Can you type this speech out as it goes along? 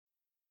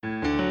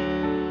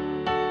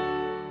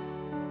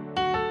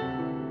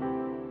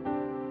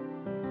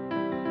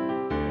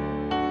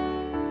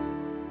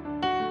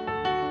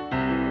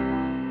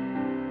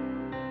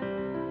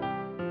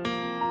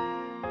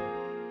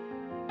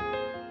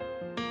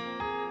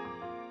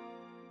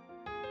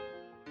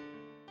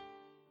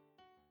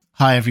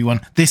Hi everyone,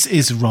 this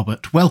is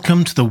Robert.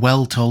 Welcome to The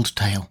Well-Told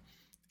Tale.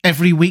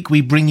 Every week we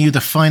bring you the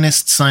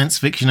finest science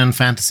fiction and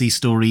fantasy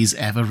stories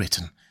ever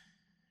written.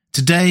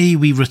 Today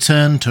we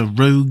return to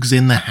Rogues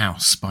in the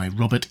House by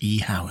Robert E.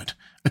 Howard,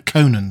 a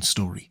Conan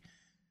story.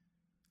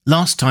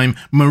 Last time,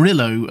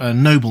 Murillo, a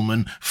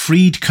nobleman,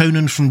 freed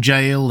Conan from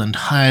jail and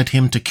hired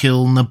him to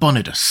kill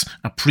Nabonidus,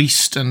 a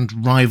priest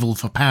and rival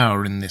for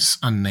power in this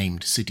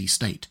unnamed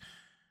city-state.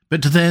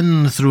 But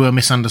then, through a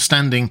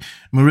misunderstanding,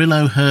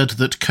 Murillo heard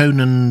that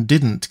Conan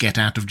didn't get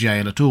out of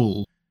jail at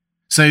all.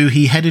 So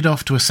he headed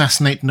off to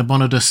assassinate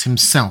Nabonidus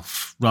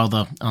himself,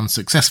 rather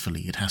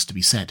unsuccessfully, it has to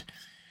be said.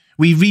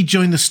 We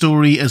rejoin the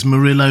story as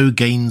Murillo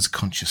gains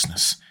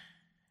consciousness.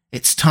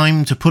 It's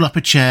time to pull up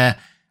a chair,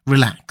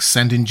 relax,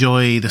 and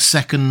enjoy the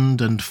second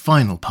and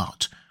final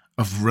part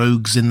of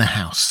Rogues in the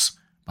House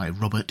by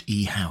Robert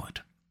E.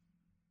 Howard.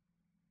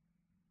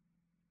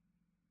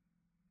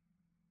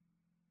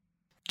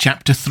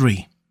 Chapter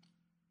 3.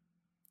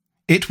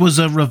 It was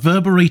a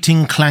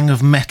reverberating clang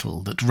of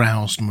metal that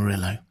roused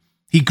Murillo.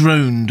 He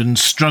groaned and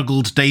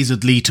struggled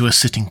dazedly to a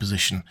sitting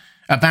position.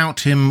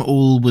 About him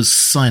all was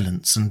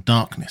silence and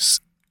darkness.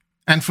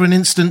 And for an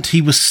instant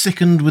he was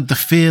sickened with the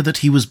fear that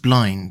he was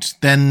blind.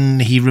 Then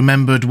he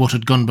remembered what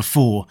had gone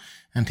before,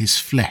 and his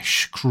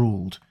flesh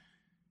crawled.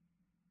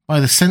 By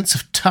the sense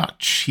of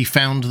touch, he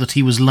found that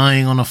he was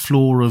lying on a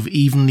floor of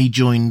evenly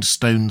joined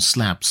stone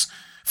slabs.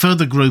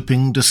 Further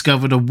groping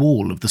discovered a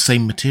wall of the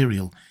same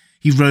material.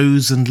 He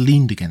rose and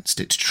leaned against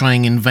it,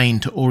 trying in vain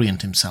to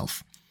orient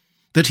himself.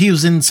 That he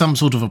was in some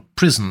sort of a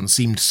prison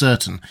seemed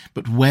certain,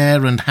 but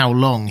where and how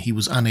long he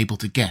was unable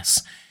to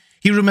guess.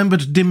 He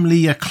remembered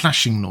dimly a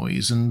clashing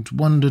noise, and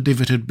wondered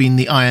if it had been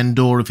the iron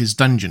door of his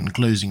dungeon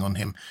closing on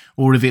him,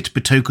 or if it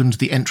betokened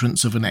the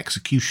entrance of an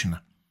executioner.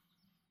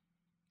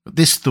 At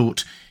this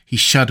thought he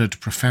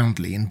shuddered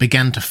profoundly, and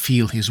began to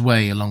feel his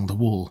way along the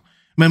wall.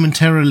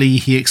 Momentarily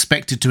he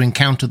expected to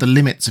encounter the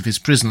limits of his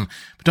prison,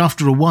 but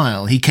after a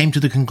while he came to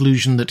the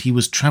conclusion that he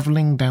was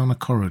travelling down a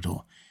corridor.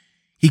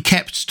 He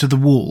kept to the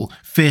wall,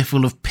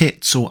 fearful of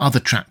pits or other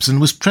traps, and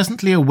was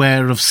presently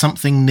aware of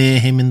something near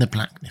him in the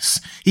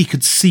blackness. He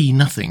could see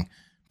nothing,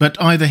 but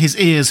either his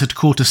ears had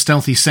caught a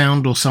stealthy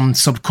sound or some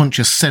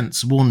subconscious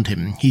sense warned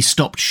him. He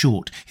stopped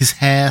short, his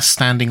hair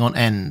standing on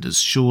end as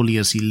surely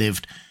as he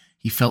lived.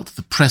 He felt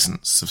the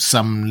presence of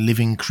some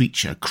living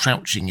creature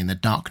crouching in the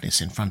darkness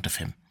in front of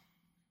him.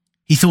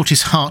 He thought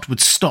his heart would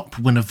stop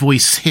when a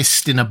voice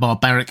hissed in a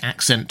barbaric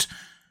accent,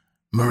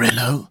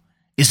 "Murillo,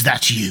 is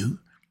that you?"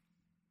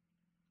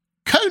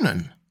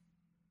 "Conan!"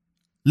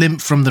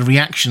 Limp from the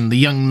reaction, the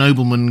young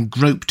nobleman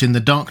groped in the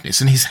darkness,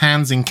 and his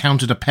hands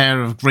encountered a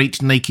pair of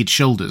great naked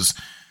shoulders.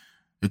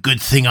 "A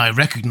good thing I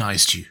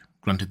recognized you,"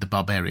 grunted the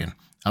barbarian.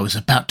 "I was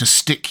about to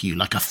stick you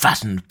like a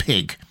fattened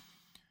pig."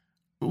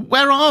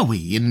 "Where are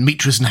we, in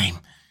Mitra's name?"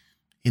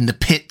 "In the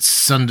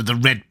pits under the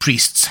Red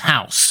Priest's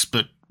house,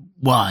 but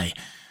why?"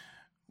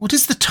 "What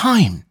is the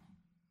time?"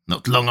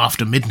 "Not long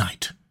after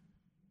midnight."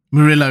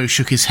 Murillo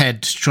shook his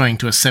head, trying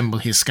to assemble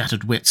his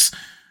scattered wits.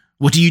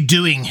 "What are you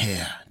doing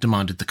here?"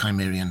 demanded the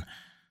Cimmerian.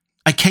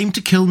 "I came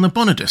to kill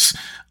Nabonidus.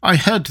 I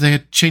heard they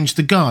had changed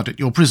the guard at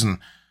your prison."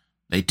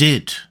 "They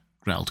did,"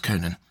 growled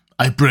Conan.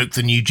 "I broke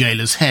the new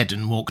jailer's head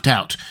and walked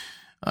out.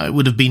 I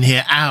would have been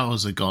here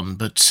hours agone,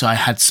 but I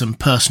had some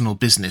personal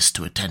business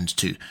to attend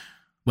to.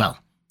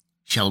 Well,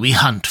 shall we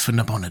hunt for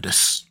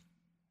Nabonidus?"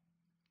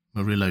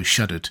 Murillo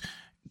shuddered.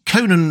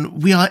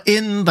 "Conan, we are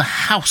in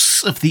the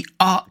house of the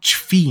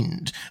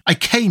Arch-Fiend. I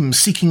came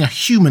seeking a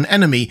human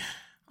enemy.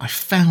 I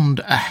found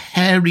a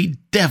hairy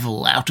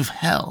devil out of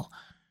hell."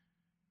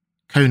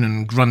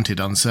 Conan grunted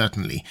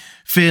uncertainly.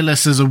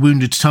 Fearless as a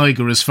wounded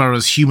tiger as far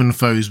as human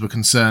foes were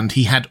concerned,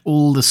 he had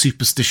all the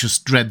superstitious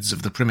dreads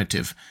of the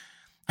primitive.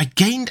 "I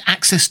gained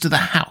access to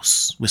the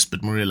house,"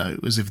 whispered Murillo,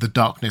 as if the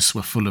darkness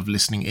were full of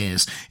listening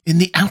ears. "In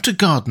the outer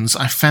gardens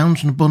I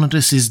found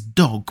Nabonidus's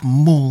dog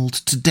mauled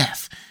to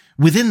death.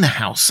 Within the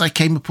house I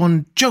came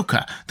upon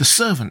Joka, the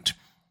servant.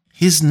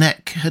 His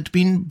neck had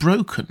been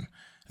broken.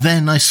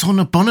 Then I saw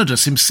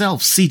Nabonidus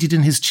himself seated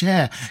in his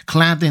chair,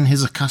 clad in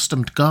his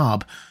accustomed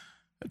garb.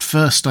 At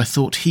first I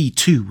thought he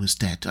too was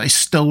dead. I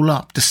stole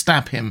up to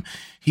stab him.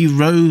 He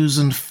rose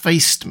and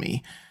faced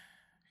me.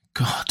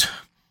 God!"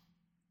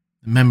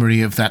 The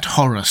memory of that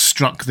horror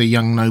struck the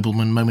young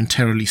nobleman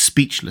momentarily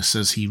speechless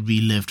as he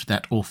relived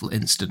that awful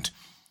instant.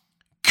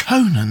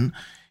 "Conan,"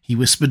 he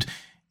whispered,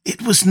 "it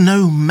was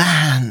no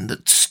man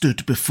that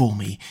stood before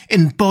me.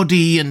 In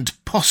body and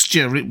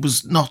posture it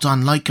was not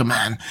unlike a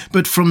man,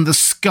 but from the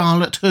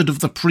scarlet hood of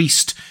the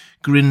priest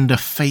grinned a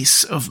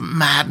face of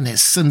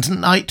madness and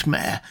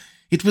nightmare.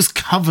 It was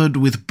covered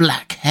with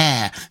black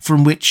hair,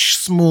 from which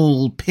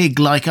small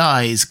pig-like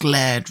eyes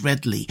glared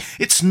redly.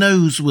 Its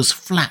nose was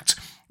flat,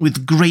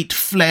 with great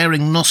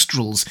flaring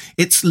nostrils.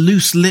 Its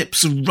loose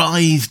lips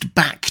writhed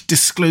back,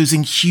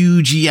 disclosing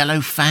huge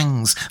yellow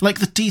fangs, like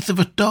the teeth of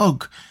a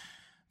dog.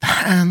 The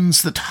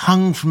hands that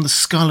hung from the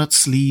scarlet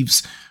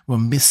sleeves were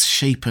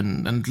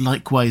misshapen and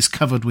likewise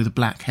covered with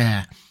black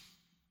hair.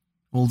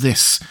 All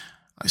this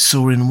I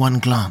saw in one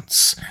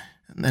glance,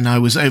 Then I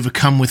was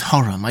overcome with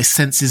horror. My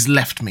senses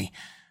left me,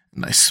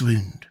 and I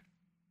swooned.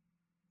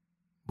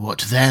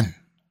 "What then?"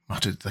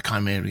 muttered the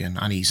Cimmerian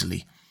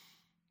uneasily.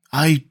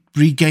 "I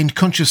regained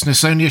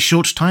consciousness only a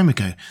short time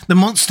ago. The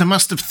monster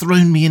must have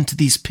thrown me into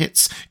these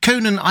pits.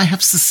 Conan, I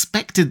have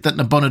suspected that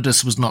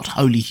Nabonidus was not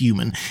wholly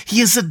human.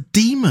 He is a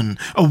demon,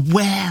 a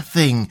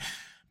were-thing.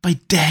 By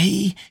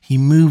day he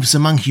moves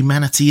among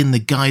humanity in the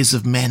guise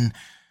of men,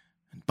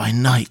 and by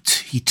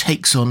night he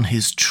takes on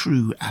his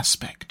true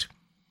aspect."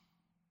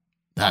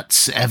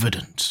 "That's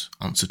evident,"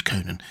 answered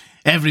Conan.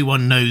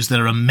 "Everyone knows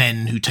there are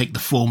men who take the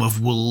form of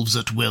wolves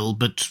at will,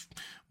 but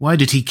why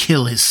did he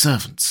kill his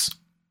servants?"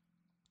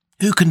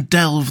 "Who can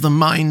delve the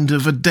mind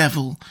of a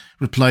devil?"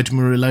 replied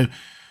Murillo.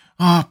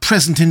 "Our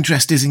present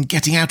interest is in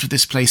getting out of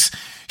this place.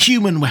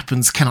 Human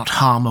weapons cannot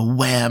harm a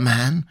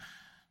were-man.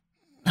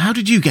 How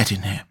did you get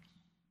in here?"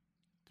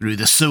 "Through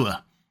the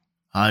sewer.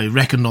 I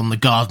reckoned on the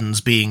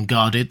gardens being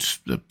guarded.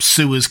 The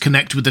sewers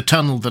connect with the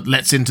tunnel that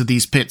lets into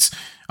these pits.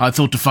 I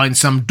thought to find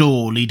some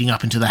door leading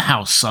up into the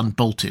house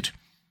unbolted."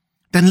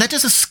 "Then let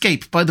us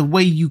escape by the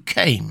way you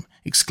came,"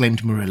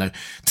 exclaimed Murillo.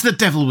 "To the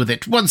devil with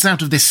it. Once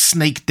out of this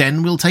snake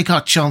den, we'll take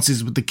our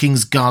chances with the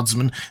king's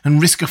guardsmen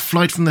and risk a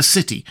flight from the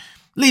city.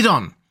 Lead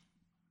on."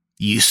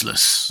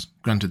 "Useless,"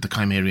 grunted the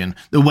Cimmerian.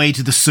 "The way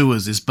to the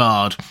sewers is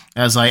barred.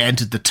 As I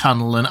entered the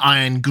tunnel, an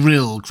iron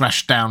grill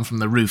crashed down from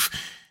the roof.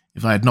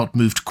 If I had not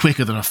moved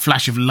quicker than a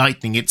flash of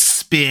lightning, its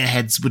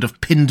spearheads would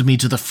have pinned me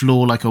to the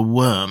floor like a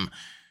worm.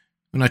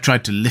 When I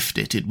tried to lift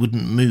it, it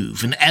wouldn't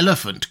move. An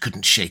elephant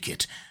couldn't shake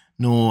it,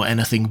 nor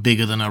anything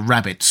bigger than a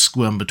rabbit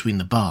squirm between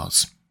the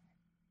bars."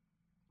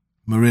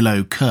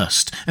 Murillo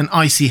cursed, an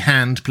icy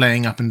hand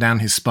playing up and down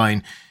his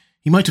spine.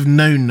 He might have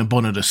known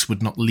Nabonidus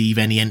would not leave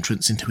any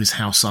entrance into his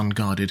house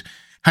unguarded.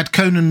 Had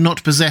Conan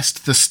not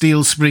possessed the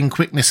steel-spring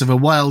quickness of a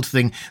wild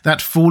thing, that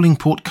falling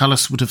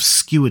portcullis would have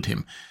skewered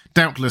him.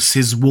 Doubtless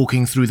his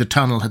walking through the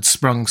tunnel had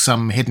sprung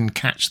some hidden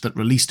catch that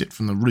released it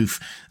from the roof.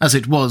 As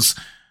it was,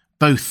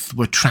 both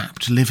were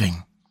trapped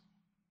living.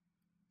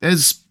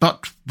 "There's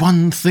but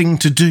one thing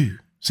to do,"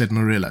 said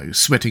Murillo,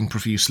 sweating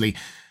profusely.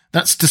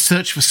 "That's to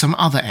search for some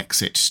other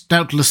exit.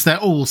 Doubtless they're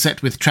all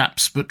set with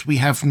traps, but we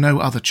have no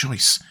other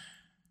choice."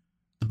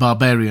 The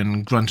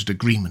barbarian grunted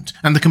agreement,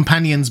 and the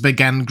companions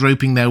began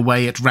groping their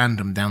way at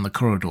random down the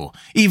corridor.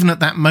 Even at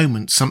that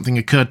moment something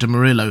occurred to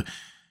Murillo.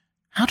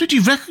 "How did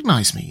you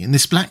recognize me in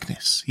this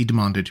blackness?" he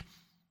demanded.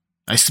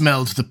 "I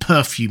smelled the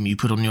perfume you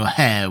put on your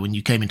hair when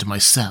you came into my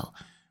cell,"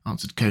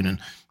 answered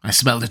Conan. "I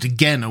smelled it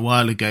again a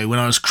while ago when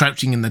I was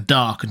crouching in the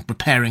dark and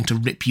preparing to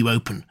rip you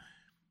open."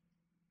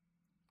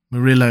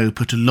 Murillo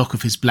put a lock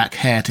of his black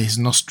hair to his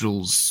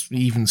nostrils.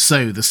 Even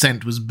so, the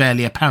scent was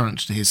barely apparent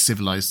to his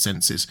civilized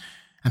senses,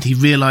 and he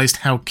realized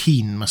how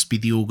keen must be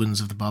the organs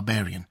of the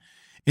barbarian.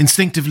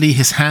 Instinctively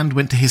his hand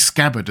went to his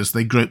scabbard as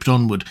they groped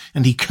onward,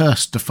 and he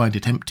cursed to find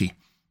it empty.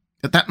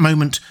 At that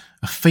moment,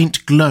 a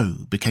faint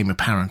glow became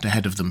apparent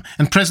ahead of them,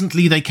 and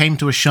presently they came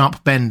to a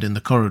sharp bend in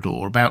the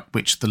corridor, about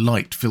which the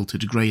light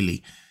filtered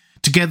greyly.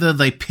 Together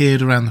they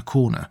peered around the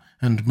corner,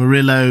 and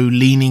Murillo,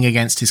 leaning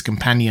against his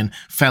companion,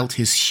 felt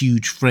his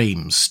huge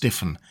frame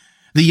stiffen.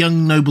 The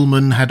young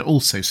nobleman had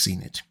also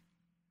seen it.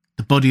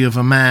 The body of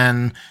a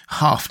man,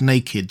 half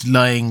naked,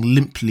 lying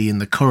limply in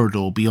the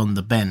corridor beyond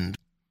the bend,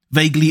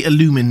 vaguely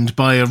illumined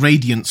by a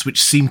radiance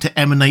which seemed to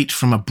emanate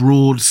from a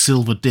broad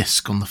silver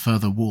disc on the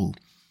further wall.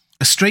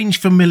 A strange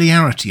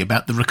familiarity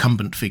about the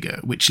recumbent figure,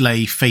 which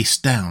lay face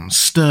down,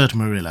 stirred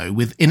Murillo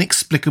with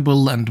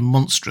inexplicable and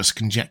monstrous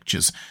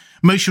conjectures.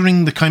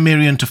 Motioning the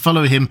Cimmerian to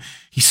follow him,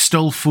 he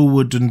stole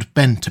forward and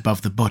bent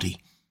above the body.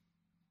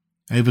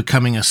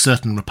 Overcoming a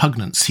certain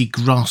repugnance, he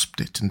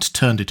grasped it and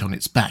turned it on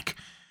its back.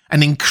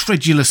 An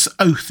incredulous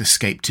oath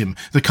escaped him.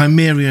 The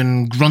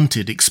Cimmerian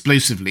grunted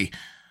explosively.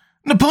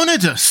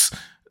 "Nabonidus!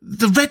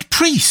 The Red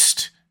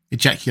Priest!"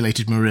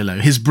 ejaculated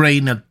Murillo, his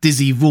brain a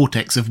dizzy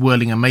vortex of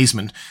whirling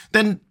amazement.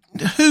 "Then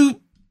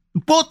who...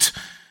 what—"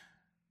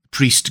 The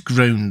priest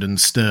groaned and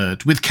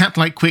stirred. With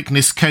cat-like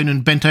quickness, Conan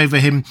bent over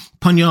him,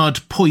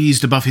 poniard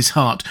poised above his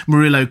heart.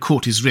 Murillo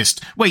caught his wrist.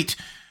 "Wait!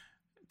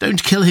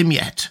 Don't kill him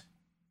yet."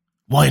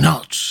 "Why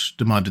not?"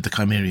 demanded the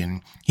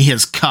Cimmerian. "He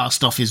has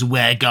cast off his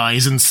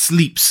were-guise and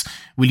sleeps.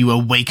 Will you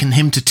awaken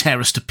him to tear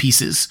us to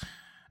pieces?"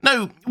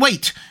 "No,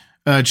 wait!"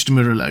 urged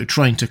Murillo,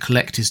 trying to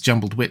collect his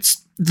jumbled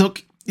wits.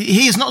 "Look,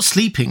 he is not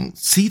sleeping.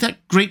 See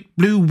that great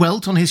blue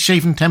welt on his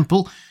shaven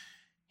temple?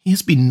 He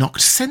has been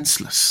knocked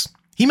senseless.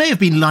 He may have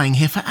been lying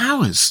here for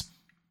hours."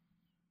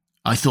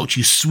 "I thought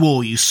you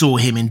swore you saw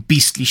him in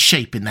beastly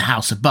shape in the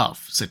house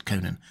above," said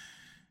Conan.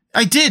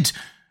 "I did.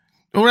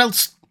 Or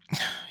else...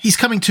 he's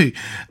coming to.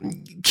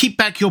 Keep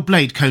back your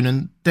blade,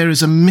 Conan. There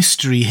is a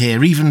mystery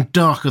here, even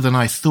darker than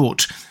I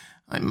thought.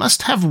 I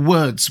must have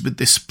words with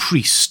this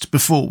priest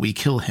before we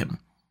kill him."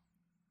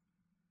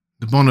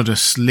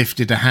 Nabonidus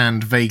lifted a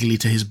hand vaguely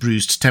to his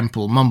bruised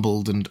temple,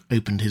 mumbled, and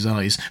opened his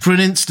eyes. For an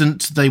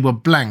instant they were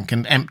blank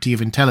and empty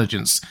of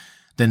intelligence.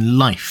 Then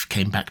life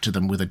came back to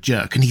them with a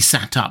jerk, and he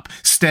sat up,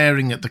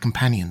 staring at the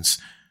companions.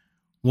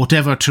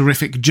 Whatever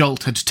terrific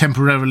jolt had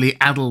temporarily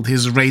addled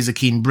his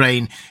razor-keen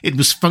brain, it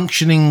was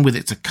functioning with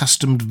its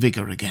accustomed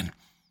vigour again.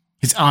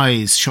 His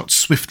eyes shot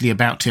swiftly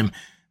about him,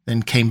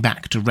 then came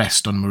back to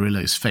rest on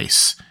Murillo's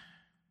face.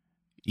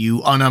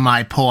 "You honour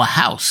my poor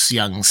house,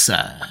 young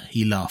sir,"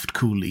 he laughed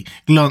coolly,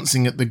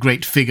 glancing at the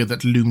great figure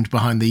that loomed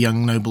behind the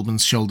young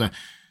nobleman's shoulder.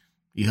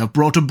 "You have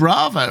brought a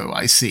bravo,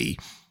 I see.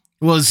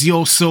 Was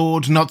your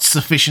sword not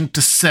sufficient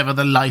to sever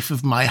the life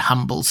of my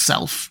humble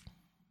self?"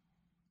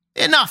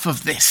 "Enough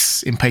of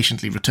this,"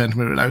 impatiently returned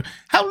Murillo.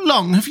 "How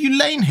long have you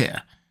lain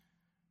here?"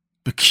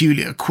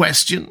 "Peculiar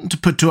question to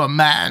put to a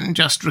man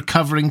just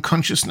recovering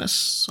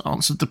consciousness,"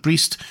 answered the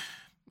priest.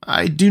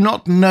 "I do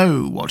not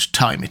know what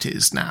time it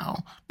is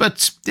now,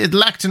 but it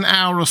lacked an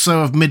hour or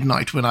so of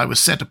midnight when I was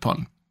set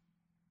upon."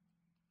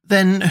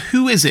 "Then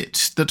who is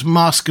it that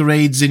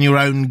masquerades in your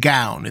own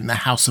gown in the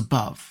house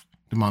above?"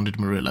 demanded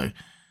Murillo.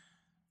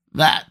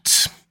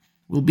 "That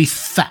will be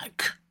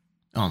Thack,"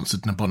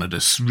 answered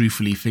Nabonidus,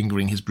 ruefully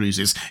fingering his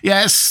bruises.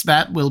 "Yes,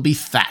 that will be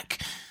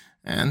Thack,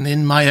 and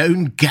in my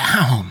own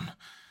gown.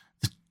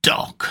 The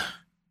dog."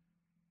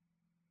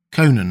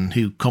 Conan,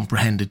 who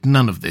comprehended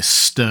none of this,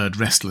 stirred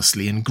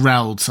restlessly and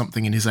growled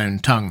something in his own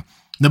tongue.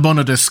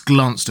 Nabonidus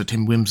glanced at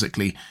him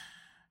whimsically.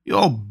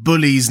 "Your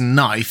bully's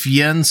knife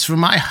yearns for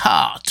my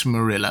heart,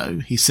 Murillo,"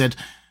 he said.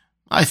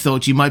 "I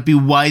thought you might be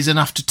wise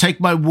enough to take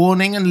my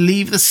warning and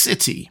leave the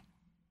city."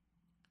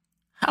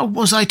 "How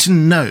was I to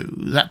know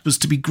that was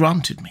to be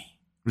granted me?"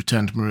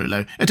 returned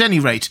Murillo. "At any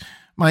rate,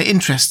 my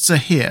interests are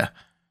here."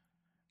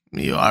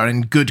 "You are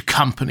in good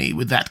company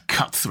with that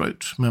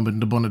cutthroat," murmured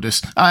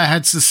Nabonidus. "I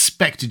had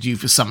suspected you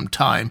for some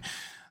time.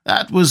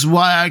 That was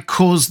why I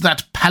caused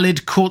that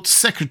pallid court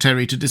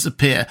secretary to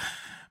disappear.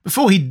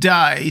 Before he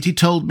died, he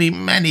told me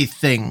many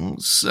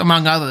things,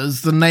 among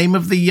others the name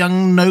of the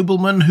young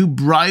nobleman who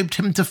bribed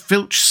him to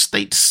filch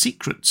state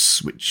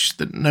secrets, which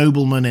the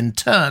nobleman in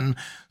turn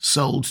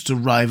sold to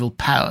rival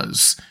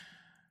powers.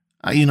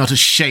 Are you not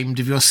ashamed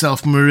of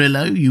yourself,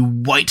 Murillo, you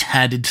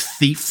white-hatted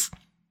thief?"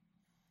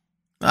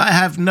 "I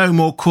have no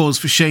more cause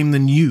for shame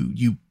than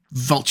you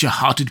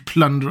vulture-hearted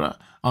plunderer,"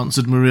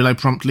 answered Murillo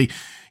promptly.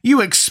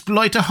 "You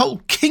exploit a whole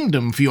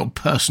kingdom for your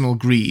personal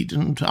greed,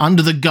 and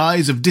under the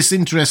guise of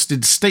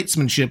disinterested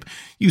statesmanship,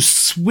 you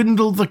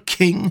swindle the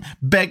king,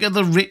 beggar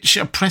the rich,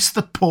 oppress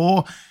the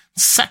poor,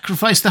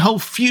 sacrifice the whole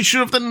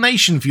future of the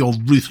nation for your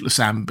ruthless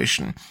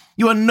ambition.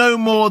 You are no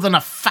more than a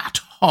fat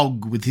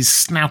hog with his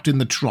snout in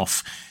the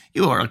trough.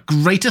 You are a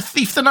greater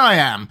thief than I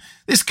am.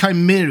 This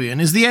Cimmerian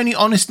is the only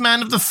honest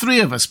man of the three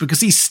of us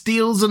because he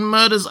steals and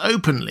murders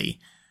openly."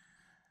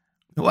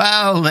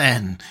 "Well,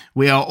 then,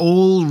 we are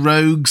all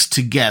rogues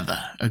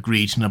together,"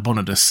 agreed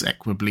Nabonidus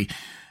equably.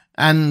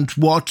 "And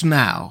what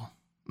now?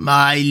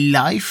 My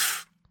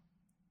life?"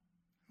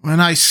 "When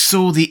I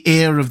saw the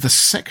ear of the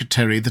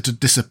secretary that had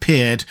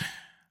disappeared,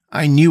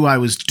 I knew I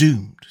was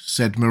doomed,"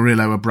 said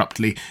Murillo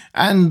abruptly,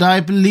 "and I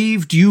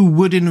believed you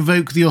would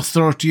invoke the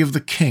authority of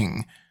the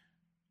king.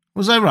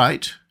 Was I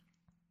right?"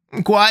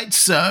 "Quite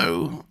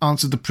so,"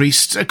 answered the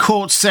priest. "A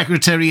court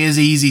secretary is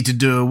easy to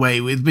do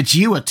away with, but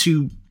you are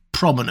too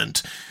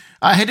prominent.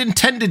 I had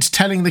intended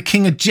telling the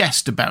king a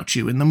jest about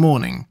you in the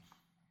morning."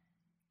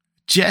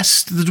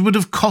 "Jest that would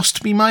have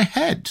cost me my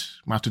head,"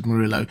 muttered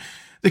Murillo.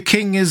 "The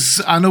king is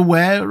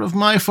unaware of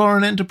my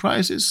foreign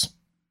enterprises?"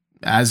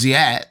 "As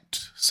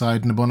yet,"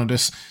 sighed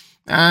Nabonidus.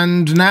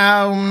 "And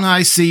now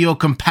I see your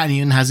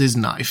companion has his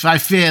knife. I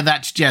fear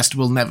that jest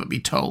will never be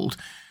told."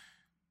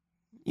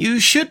 "You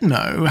should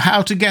know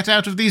how to get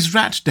out of these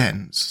rat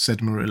dens,"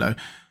 said Murillo.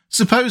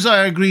 "Suppose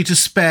I agree to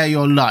spare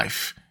your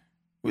life.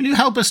 Will you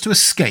help us to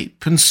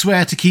escape and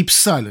swear to keep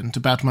silent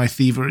about my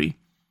thievery?"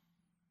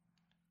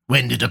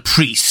 "When did a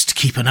priest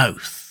keep an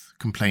oath?"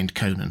 complained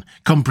Conan,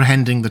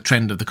 comprehending the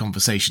trend of the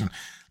conversation.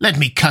 "Let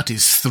me cut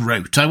his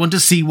throat. I want to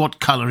see what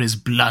colour his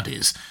blood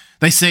is.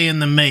 They say in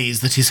the maze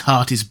that his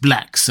heart is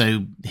black,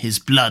 so his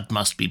blood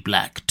must be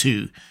black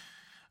too."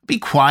 "Be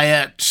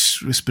quiet,"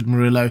 whispered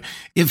Murillo.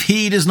 "If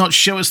he does not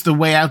show us the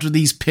way out of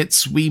these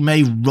pits, we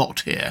may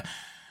rot here.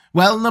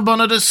 Well,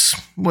 Nabonidus,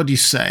 what do you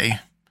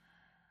say?"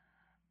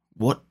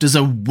 "What does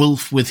a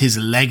wolf with his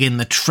leg in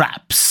the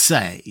trap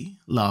say?"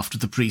 laughed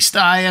the priest.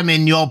 "I am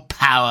in your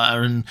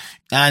power,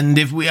 and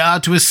if we are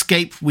to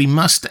escape, we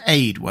must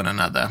aid one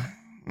another.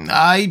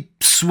 I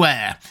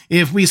swear,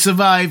 if we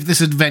survive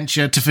this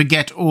adventure, to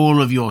forget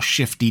all of your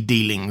shifty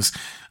dealings.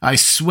 I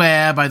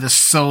swear by the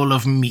soul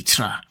of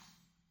Mitra."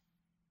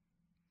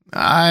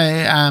 "I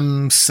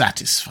am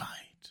satisfied,"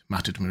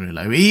 muttered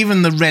Murillo.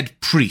 "Even the Red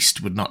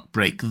Priest would not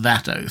break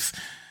that oath.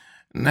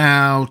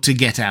 Now, to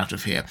get out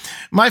of here.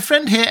 My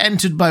friend here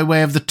entered by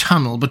way of the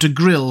tunnel, but a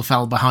grill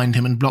fell behind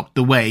him and blocked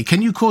the way.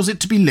 Can you cause it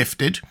to be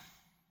lifted?"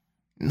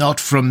 "Not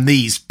from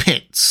these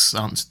pits,"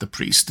 answered the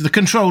priest. "The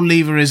control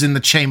lever is in the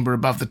chamber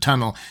above the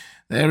tunnel.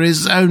 There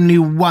is only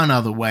one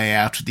other way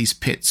out of these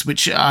pits,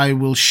 which I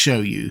will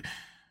show you.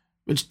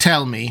 But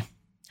tell me,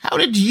 how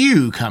did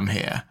you come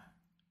here?"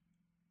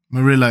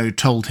 Murillo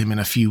told him in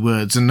a few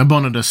words, and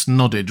Nabonidus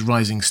nodded,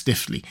 rising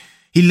stiffly.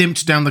 He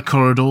limped down the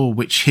corridor,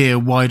 which here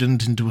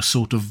widened into a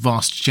sort of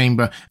vast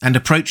chamber, and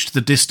approached the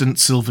distant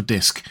silver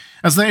disc.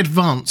 As they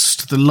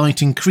advanced, the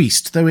light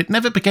increased, though it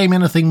never became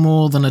anything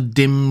more than a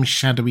dim,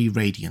 shadowy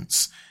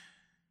radiance.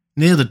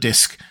 Near the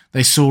disc,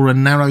 they saw a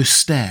narrow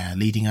stair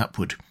leading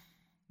upward.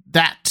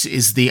 "That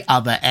is the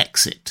other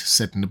exit,"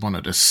 said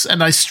Nabonidus,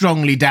 "and I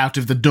strongly doubt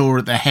if the door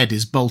at the head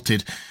is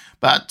bolted.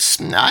 But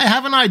I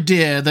have an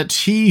idea that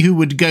he who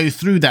would go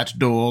through that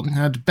door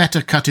had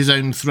better cut his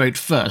own throat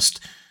first.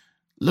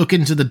 Look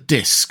into the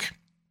disc."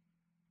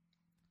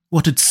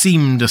 What had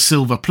seemed a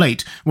silver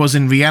plate was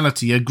in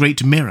reality a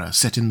great mirror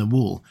set in the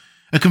wall.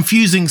 A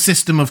confusing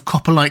system of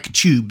copper-like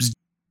tubes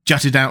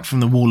jutted out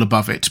from the wall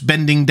above it,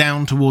 bending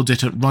down towards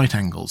it at right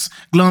angles.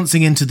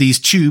 Glancing into these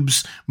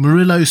tubes,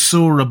 Murillo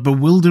saw a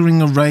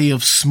bewildering array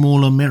of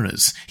smaller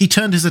mirrors. He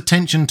turned his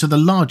attention to the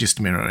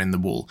largest mirror in the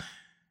wall,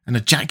 and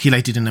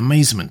ejaculated in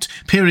amazement.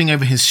 Peering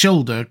over his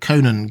shoulder,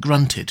 Conan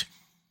grunted.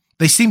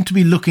 They seemed to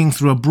be looking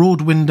through a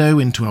broad window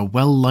into a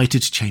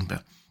well-lighted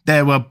chamber.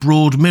 There were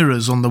broad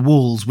mirrors on the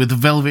walls with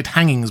velvet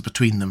hangings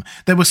between them.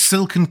 There were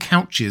silken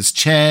couches,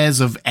 chairs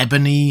of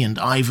ebony and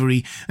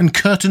ivory, and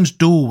curtained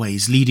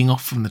doorways leading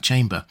off from the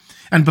chamber.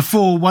 And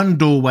before one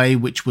doorway,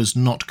 which was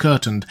not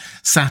curtained,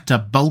 sat a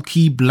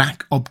bulky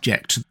black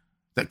object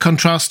that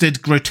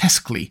contrasted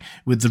grotesquely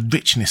with the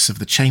richness of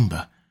the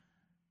chamber.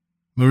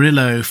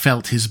 Murillo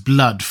felt his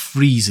blood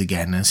freeze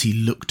again as he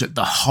looked at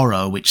the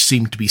horror which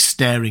seemed to be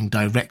staring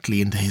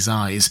directly into his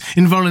eyes.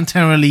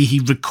 Involuntarily he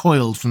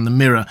recoiled from the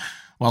mirror,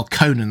 while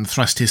Conan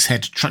thrust his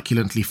head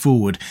truculently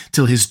forward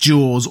till his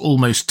jaws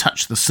almost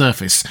touched the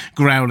surface,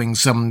 growling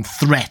some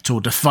threat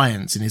or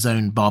defiance in his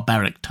own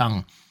barbaric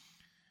tongue.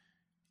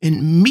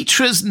 "In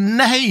Mitra's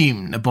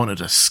name,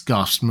 Nabonidus,"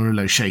 gasped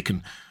Murillo,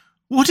 shaken.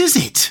 "What is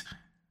it?"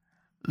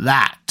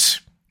 "That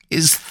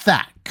is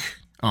Thak,"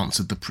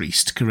 answered the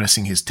priest,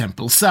 caressing his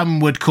temple. "Some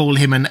would call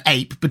him an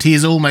ape, but he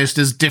is almost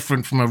as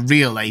different from a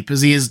real ape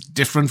as he is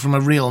different from a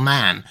real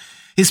man.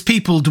 His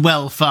people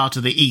dwell far to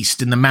the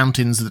east, in the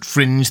mountains that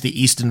fringe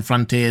the eastern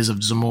frontiers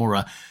of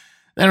Zamora.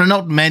 There are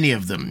not many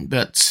of them,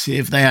 but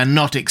if they are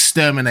not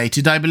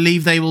exterminated, I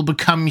believe they will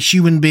become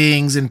human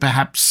beings in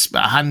perhaps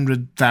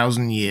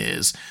 100,000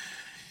 years.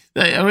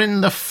 They are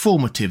in the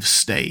formative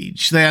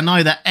stage. They are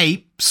neither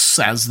apes,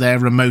 as their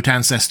remote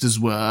ancestors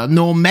were,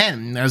 nor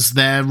men, as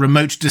their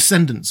remote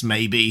descendants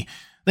may be.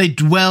 They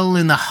dwell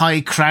in the high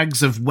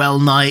crags of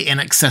well-nigh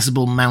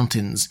inaccessible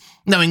mountains,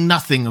 knowing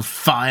nothing of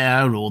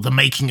fire or the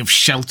making of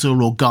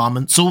shelter or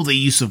garments or the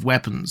use of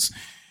weapons.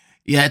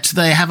 Yet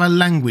they have a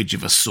language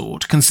of a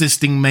sort,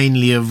 consisting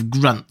mainly of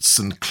grunts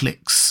and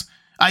clicks.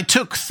 I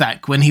took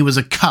Thak when he was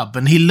a cub,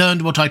 and he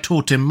learned what I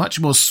taught him much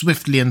more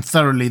swiftly and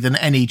thoroughly than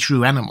any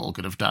true animal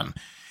could have done.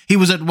 He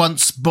was at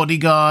once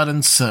bodyguard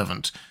and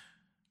servant.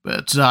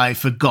 But I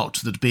forgot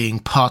that being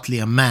partly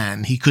a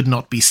man, he could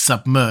not be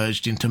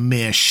submerged into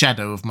mere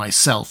shadow of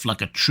myself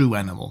like a true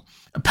animal.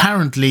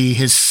 Apparently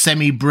his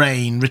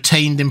semi-brain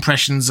retained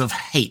impressions of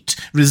hate,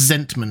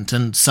 resentment,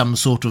 and some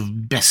sort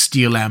of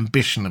bestial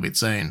ambition of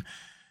its own.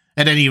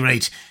 At any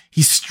rate,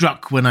 he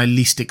struck when I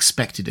least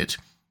expected it.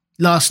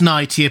 Last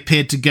night he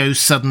appeared to go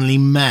suddenly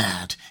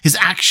mad. His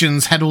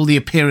actions had all the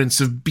appearance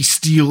of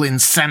bestial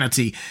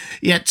insanity,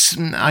 yet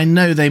I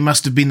know they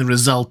must have been the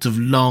result of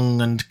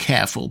long and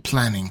careful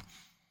planning.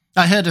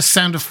 I heard a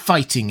sound of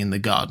fighting in the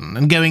garden,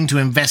 and going to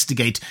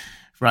investigate,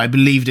 for I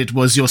believed it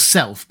was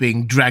yourself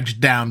being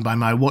dragged down by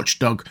my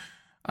watchdog,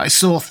 I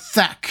saw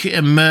Thak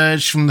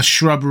emerge from the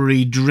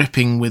shrubbery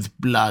dripping with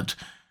blood.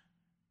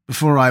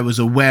 Before I was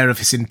aware of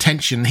his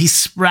intention, he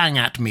sprang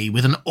at me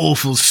with an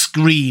awful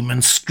scream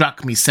and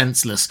struck me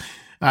senseless.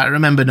 I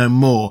remember no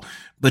more,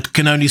 but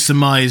can only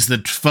surmise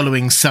that,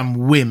 following some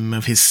whim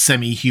of his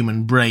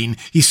semi-human brain,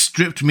 he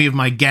stripped me of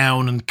my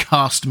gown and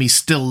cast me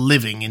still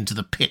living into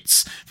the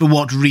pits, for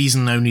what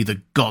reason only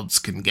the gods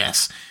can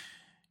guess.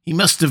 He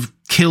must have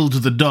killed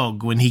the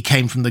dog when he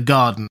came from the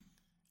garden,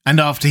 and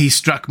after he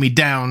struck me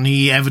down,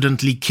 he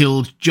evidently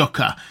killed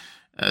Joka,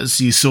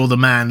 as you saw the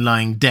man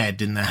lying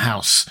dead in the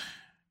house.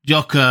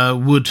 Joka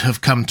would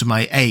have come to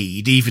my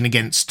aid, even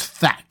against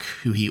Thak,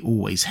 who he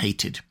always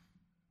hated.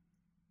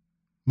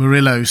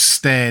 Murillo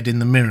stared in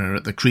the mirror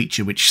at the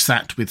creature which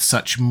sat with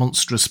such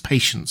monstrous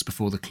patience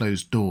before the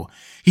closed door.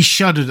 He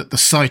shuddered at the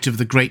sight of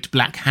the great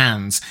black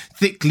hands,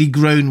 thickly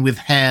grown with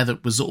hair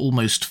that was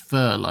almost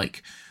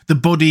fur-like. The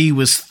body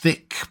was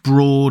thick,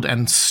 broad,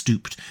 and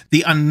stooped.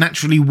 The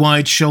unnaturally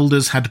wide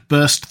shoulders had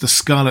burst the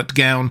scarlet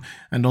gown,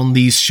 and on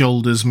these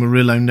shoulders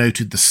Murillo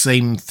noted the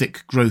same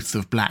thick growth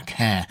of black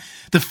hair.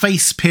 The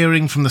face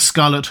peering from the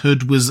scarlet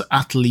hood was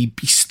utterly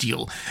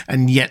bestial,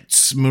 and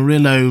yet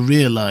Murillo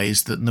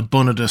realized that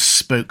Nabonidus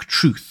spoke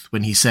truth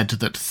when he said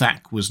that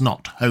Thak was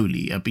not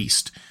wholly a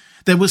beast.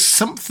 There was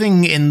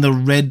something in the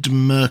red,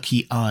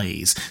 murky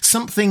eyes,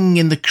 something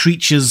in the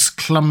creature's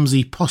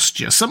clumsy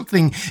posture,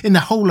 something in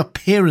the whole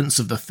appearance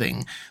of the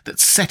thing that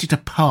set it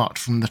apart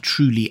from the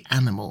truly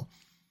animal.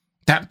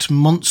 That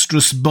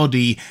monstrous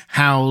body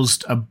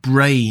housed a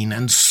brain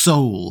and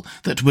soul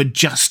that were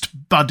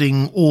just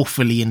budding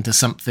awfully into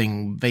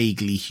something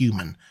vaguely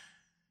human.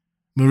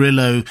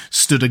 Murillo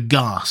stood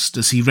aghast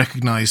as he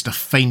recognised a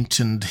faint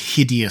and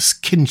hideous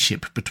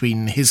kinship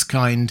between his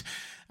kind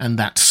and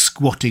that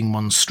squatting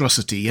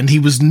monstrosity, and he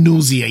was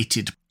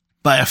nauseated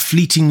by a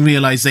fleeting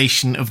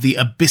realisation of the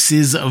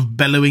abysses of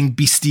bellowing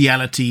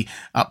bestiality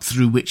up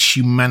through which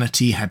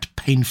humanity had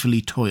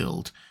painfully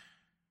toiled.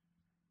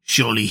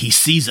 "Surely he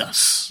sees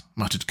us,"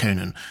 muttered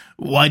Conan.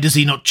 "Why does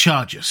he not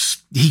charge us?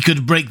 He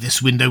could break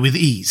this window with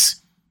ease."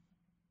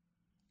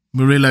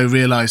 Murillo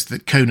realised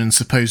that Conan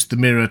supposed the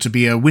mirror to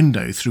be a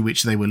window through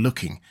which they were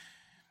looking.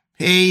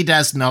 "He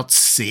does not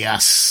see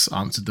us,"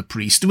 answered the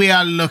priest. "We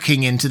are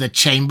looking into the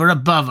chamber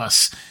above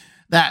us.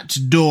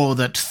 That door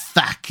that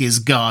Thack is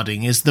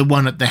guarding is the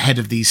one at the head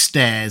of these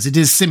stairs. It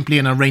is simply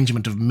an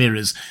arrangement of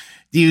mirrors.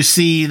 Do you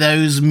see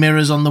those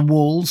mirrors on the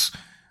walls?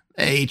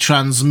 They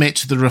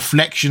transmit the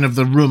reflection of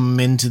the room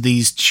into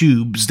these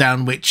tubes,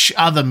 down which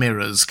other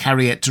mirrors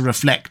carry it to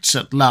reflect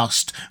at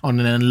last on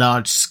an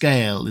enlarged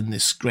scale in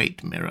this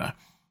great mirror."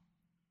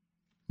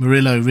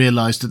 Murillo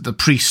realised that the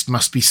priest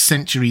must be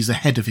centuries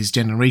ahead of his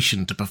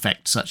generation to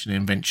perfect such an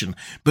invention,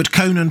 but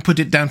Conan put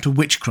it down to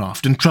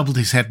witchcraft and troubled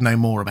his head no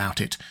more about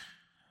it.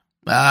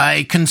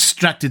 "I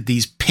constructed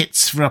these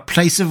pits for a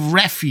place of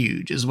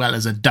refuge as well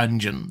as a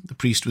dungeon," the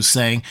priest was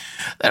saying.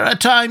 "There are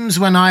times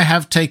when I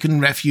have taken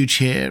refuge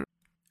here,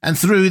 and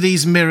through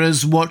these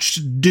mirrors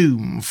watched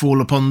doom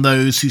fall upon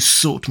those who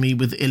sought me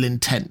with ill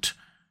intent."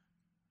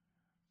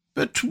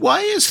 "But why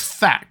is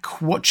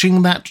Thack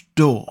watching that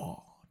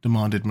door?"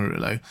 demanded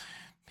Murillo.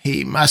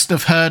 "He must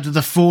have heard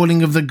the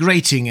falling of the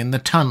grating in the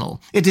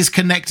tunnel. It is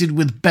connected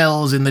with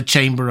bells in the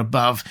chamber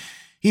above.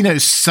 He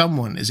knows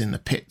someone is in the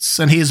pits,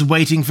 and he is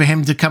waiting for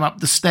him to come up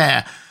the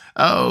stair.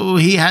 Oh,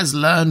 he has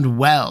learned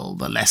well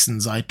the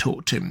lessons I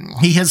taught him.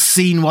 He has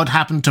seen what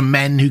happened to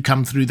men who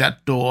come through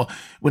that door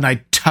when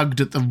I tugged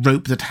at the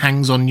rope that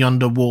hangs on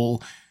yonder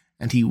wall,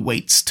 and he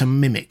waits to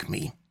mimic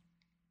me."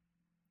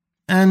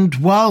 "And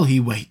while he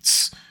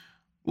waits,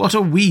 what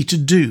are we to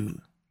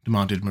do?"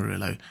 demanded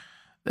Murillo.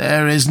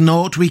 "There is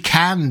naught we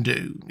can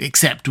do,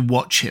 except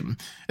watch him.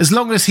 As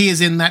long as he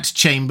is in that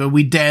chamber,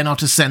 we dare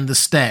not ascend the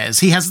stairs.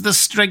 He has the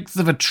strength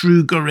of a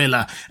true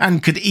gorilla,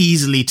 and could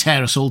easily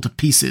tear us all to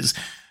pieces.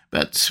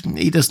 But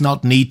he does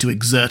not need to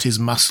exert his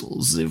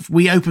muscles. If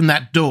we open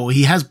that door,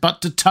 he has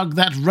but to tug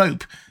that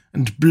rope,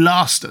 and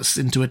blast us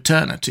into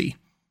eternity."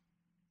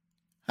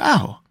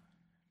 "How?"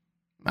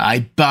 "I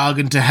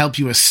bargained to help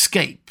you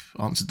escape,"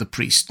 answered the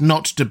priest,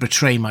 "not to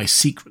betray my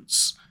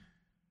secrets."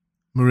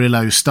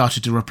 Murillo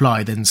started to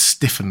reply, then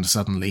stiffened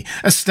suddenly.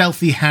 A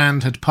stealthy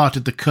hand had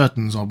parted the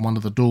curtains on one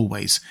of the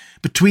doorways.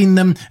 Between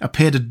them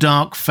appeared a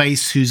dark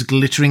face whose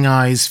glittering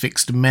eyes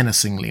fixed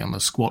menacingly on the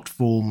squat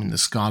form in the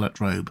scarlet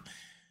robe.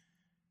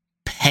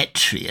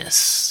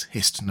 "Petrius,"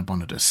 hissed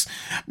Nabonidus.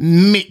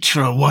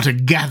 "Mitra, what a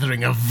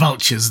gathering of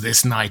vultures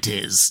this night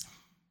is!"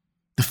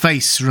 The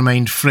face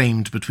remained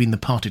framed between the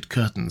parted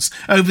curtains.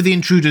 Over the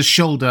intruder's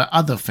shoulder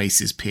other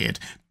faces peered,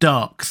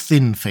 dark,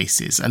 thin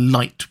faces,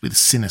 alight with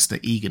sinister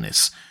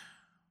eagerness.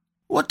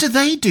 "What do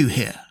they do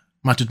here?"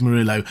 muttered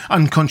Murillo,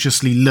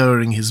 unconsciously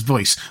lowering his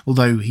voice,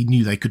 although he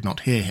knew they could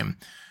not hear him.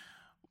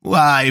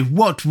 "Why,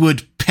 what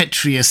would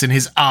Petrius and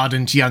his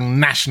ardent young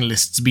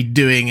nationalists be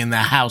doing in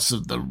the house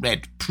of the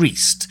Red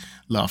Priest?"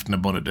 laughed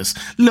Nabonidus.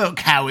 "Look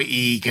how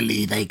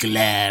eagerly they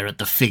glare at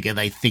the figure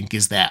they think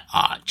is their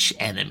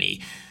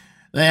arch-enemy.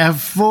 They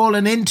have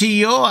fallen into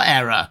your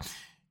error.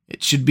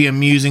 It should be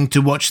amusing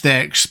to watch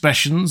their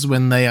expressions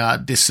when they are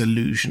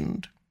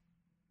disillusioned."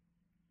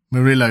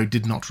 Murillo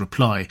did not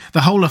reply.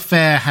 The whole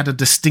affair had a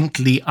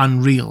distinctly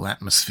unreal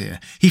atmosphere.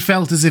 He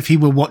felt as if he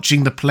were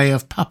watching the play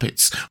of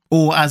puppets,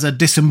 or as a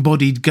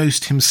disembodied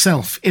ghost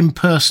himself,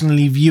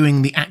 impersonally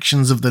viewing the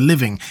actions of the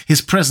living, his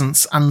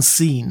presence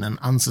unseen and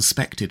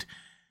unsuspected.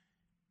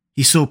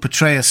 He saw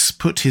Petreius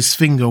put his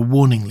finger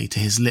warningly to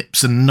his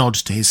lips and nod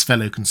to his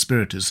fellow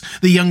conspirators.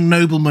 The young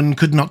nobleman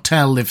could not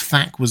tell if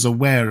Thack was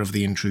aware of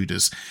the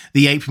intruders.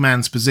 The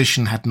ape-man's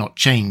position had not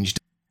changed,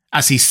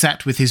 as he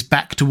sat with his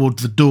back toward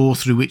the door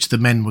through which the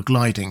men were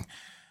gliding.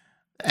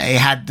 "They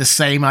had the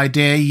same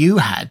idea you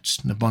had,"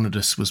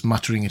 Nabonidus was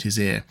muttering at his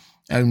ear.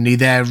 "Only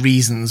their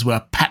reasons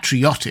were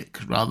patriotic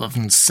rather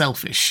than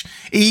selfish.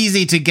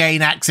 Easy to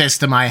gain access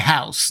to my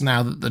house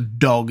now that the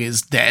dog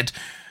is dead.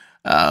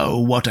 Oh,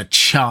 what a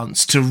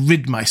chance to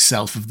rid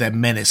myself of their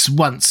menace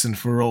once and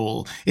for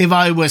all. If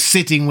I were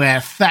sitting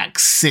where Thack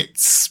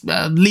sits,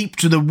 a leap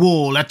to the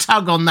wall, a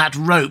tug on that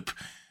rope."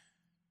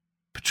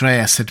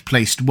 Petreius had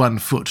placed one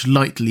foot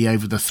lightly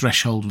over the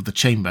threshold of the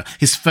chamber.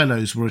 His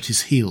fellows were at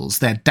his heels,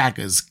 their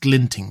daggers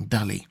glinting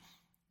dully.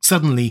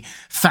 Suddenly,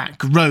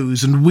 Thack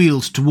rose and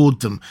wheeled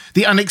toward them.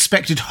 The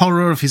unexpected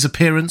horror of his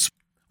appearance,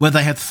 where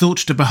they had thought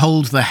to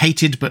behold the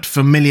hated but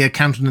familiar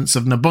countenance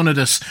of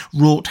Nabonidus,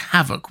 wrought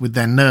havoc with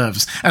their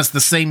nerves, as the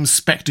same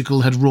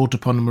spectacle had wrought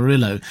upon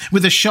Murillo.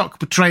 With a shock,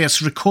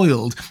 Petreius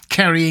recoiled,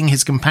 carrying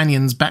his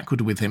companions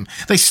backward with him.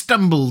 They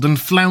stumbled and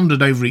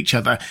floundered over each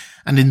other.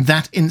 and in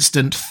that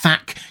instant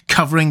Thack,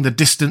 covering the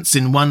distance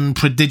in one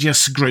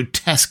prodigious,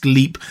 grotesque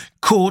leap,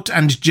 caught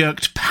and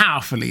jerked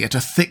powerfully at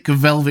a thick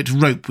velvet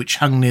rope which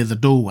hung near the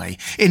doorway.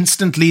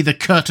 Instantly the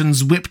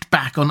curtains whipped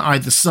back on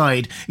either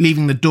side,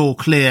 leaving the door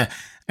clear,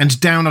 and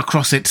down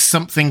across it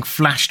something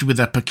flashed with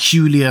a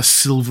peculiar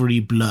silvery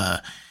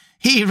blur.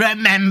 "He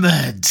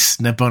remembered!"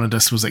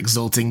 Nabonidus was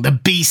exulting. "The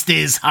beast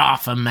is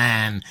half a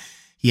man."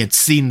 He had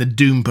seen the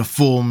doom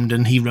performed,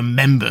 and he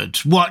remembered.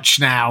 "Watch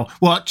now!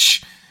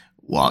 Watch!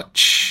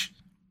 Watch!"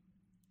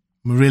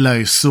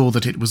 Murillo saw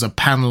that it was a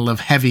panel of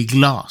heavy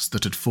glass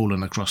that had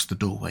fallen across the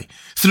doorway.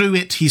 Through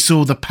it he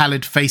saw the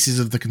pallid faces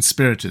of the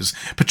conspirators.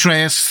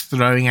 Petreus,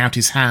 throwing out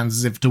his hands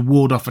as if to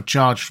ward off a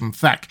charge from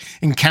Thack,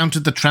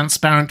 encountered the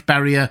transparent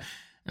barrier,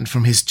 and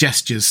from his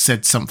gestures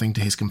said something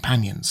to his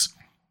companions.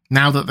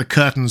 Now that the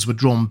curtains were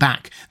drawn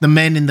back, the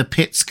men in the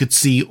pits could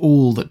see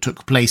all that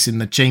took place in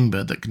the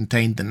chamber that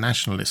contained the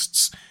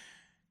nationalists.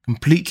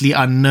 Completely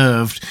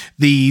unnerved,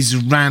 these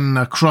ran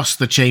across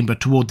the chamber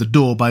toward the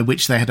door by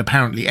which they had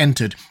apparently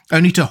entered,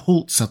 only to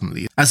halt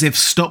suddenly, as if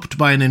stopped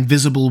by an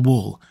invisible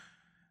wall.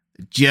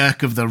 "The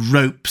jerk of the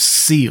rope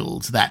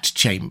sealed that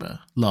chamber,"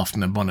 laughed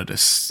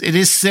Nabonidus. "It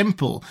is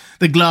simple.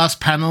 The glass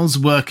panels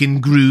work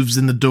in grooves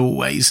in the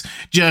doorways.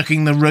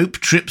 Jerking the rope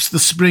trips the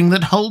spring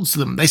that holds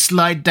them. They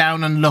slide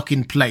down and lock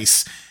in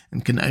place,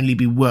 and can only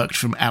be worked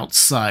from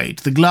outside.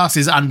 The glass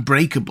is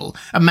unbreakable.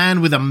 A man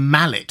with a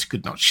mallet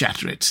could not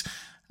shatter it.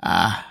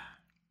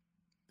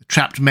 The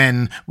trapped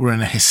men were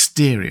in a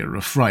hysteria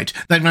of fright.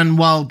 They ran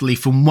wildly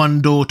from one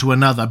door to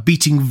another,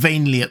 beating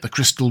vainly at the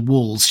crystal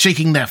walls,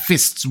 shaking their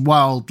fists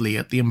wildly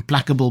at the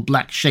implacable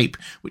black shape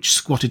which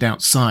squatted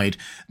outside.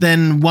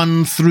 Then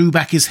one threw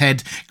back his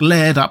head,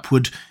 glared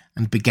upward,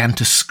 and began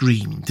to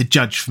scream, to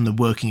judge from the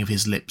working of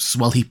his lips,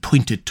 while he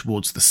pointed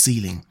towards the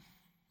ceiling.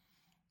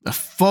 "The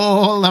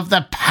fall of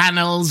the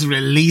panels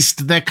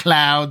released the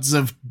clouds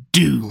of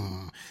doom,"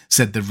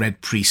 said the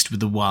Red Priest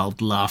with a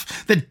wild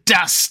laugh. "The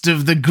dust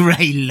of the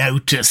grey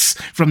lotus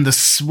from the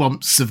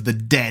swamps of the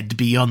dead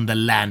beyond the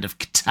land of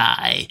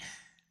K'tai."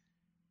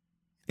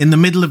 In the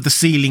middle of the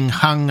ceiling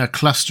hung a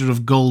cluster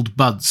of gold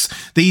buds.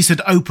 These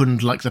had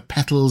opened like the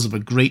petals of a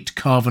great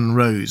carven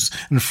rose,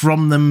 and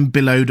from them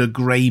billowed a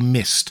grey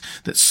mist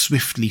that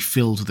swiftly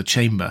filled the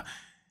chamber.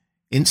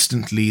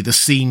 Instantly the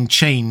scene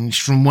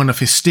changed from one of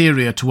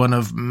hysteria to one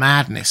of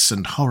madness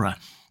and horror.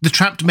 The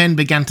trapped men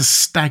began to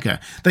stagger.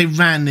 They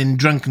ran in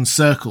drunken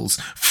circles.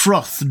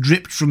 Froth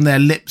dripped from their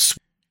lips,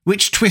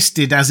 which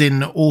twisted as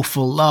in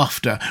awful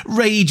laughter.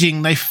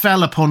 Raging, they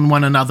fell upon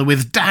one another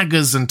with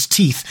daggers and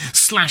teeth,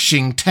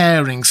 slashing,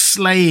 tearing,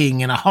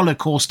 slaying in a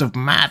holocaust of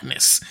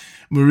madness.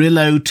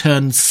 Murillo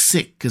turned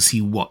sick as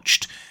he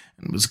watched,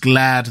 and was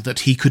glad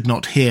that he could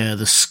not hear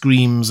the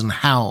screams and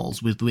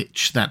howls with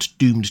which that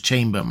doomed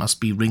chamber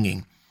must be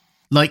ringing.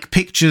 Like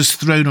pictures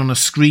thrown on a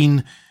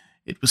screen,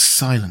 it was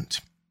silent.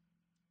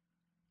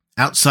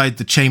 Outside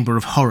the chamber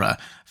of horror,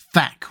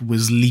 Thack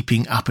was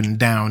leaping up and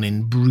down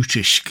in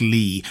brutish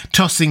glee,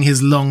 tossing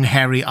his long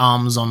hairy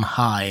arms on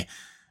high.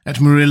 At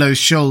Murillo's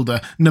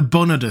shoulder,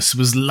 Nabonidus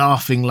was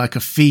laughing like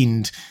a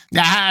fiend.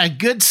 "Ah,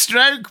 good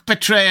stroke,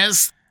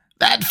 Petreus!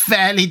 That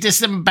fairly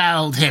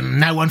disemboweled him.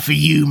 Now one for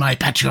you, my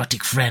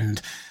patriotic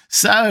friend.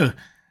 So,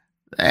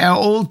 they are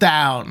all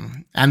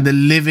down, and the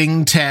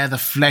living tear the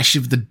flesh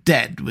of the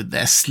dead with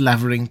their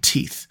slavering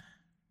teeth."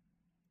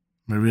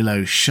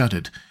 Murillo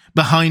shuddered.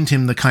 Behind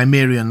him the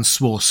Cimmerian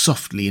swore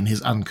softly in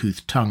his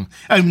uncouth tongue.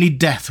 Only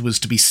death was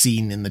to be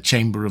seen in the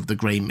chamber of the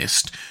grey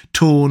mist.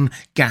 Torn,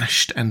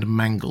 gashed, and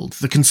mangled,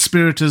 the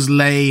conspirators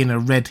lay in a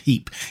red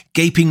heap,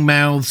 gaping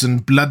mouths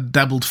and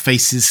blood-dabbled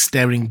faces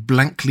staring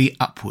blankly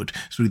upward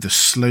through the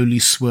slowly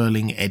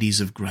swirling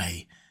eddies of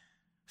grey.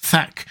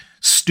 Thack,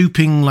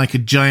 stooping like a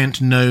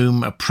giant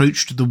gnome,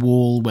 approached the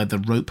wall where the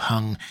rope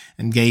hung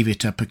and gave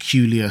it a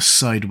peculiar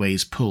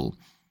sideways pull.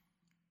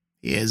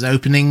 "He is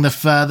opening the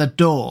further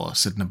door,"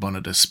 said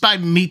Nabonidus. "By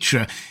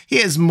Mitra, he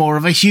is more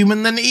of a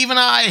human than even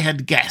I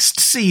had guessed.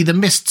 See, the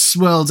mist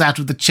swirls out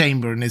of the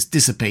chamber and is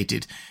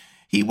dissipated.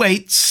 He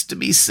waits to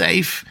be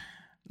safe.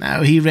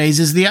 Now he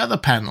raises the other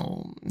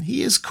panel.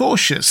 He is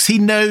cautious. He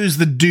knows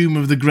the doom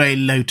of the grey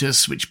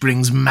lotus, which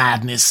brings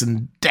madness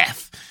and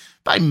death.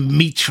 By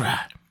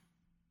Mitra!"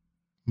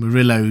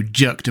 Murillo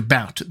jerked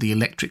about at the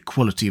electric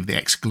quality of the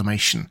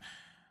exclamation.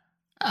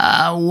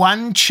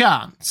 "One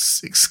chance,"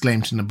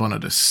 exclaimed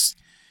Nabonidus.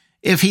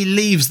 "If he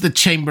leaves the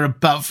chamber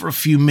above for a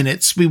few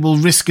minutes, we will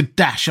risk a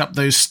dash up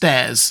those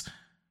stairs."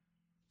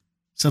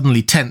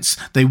 Suddenly tense,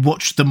 they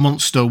watched the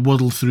monster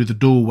waddle through the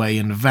doorway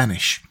and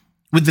vanish.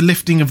 With the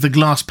lifting of the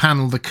glass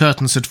panel, the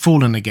curtains had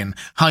fallen again,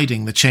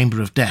 hiding the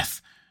chamber of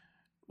death.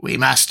 "We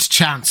must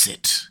chance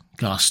it,"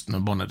 gasped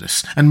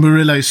Nabonidus, and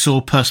Murillo saw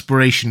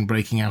perspiration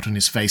breaking out on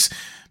his face.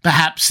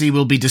 "Perhaps he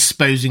will be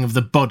disposing of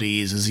the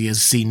bodies as he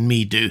has seen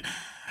me do.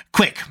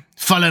 Quick,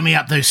 follow me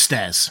up those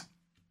stairs."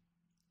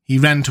 He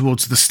ran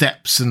towards the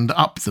steps and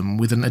up them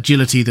with an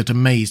agility that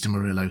amazed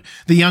Murillo.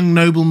 The young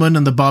nobleman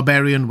and the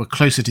barbarian were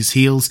close at his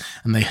heels,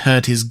 and they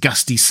heard his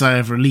gusty sigh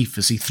of relief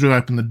as he threw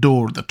open the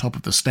door at the top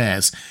of the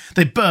stairs.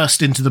 They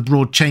burst into the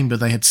broad chamber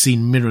they had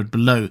seen mirrored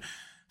below.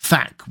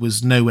 Thack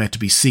was nowhere to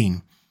be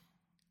seen.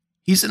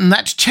 "He's in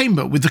that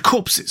chamber with the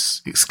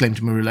corpses,"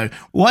 exclaimed Murillo.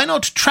 "Why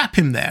not trap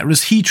him there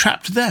as he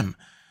trapped them?"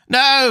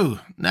 No,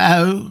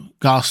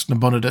 gasped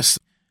Nabonidus,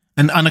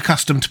 an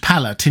unaccustomed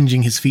pallor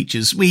tinging his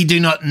features. "We do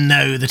not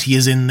know that he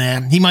is in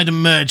there. He might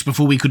emerge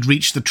before we could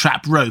reach the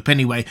trap rope.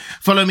 Anyway,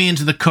 follow me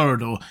into the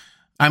corridor.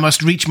 I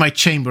must reach my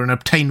chamber and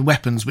obtain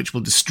weapons which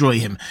will destroy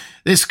him.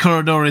 This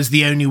corridor is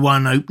the only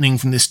one opening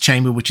from this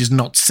chamber which is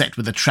not set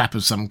with a trap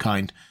of some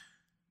kind."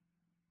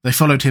 They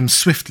followed him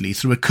swiftly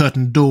through a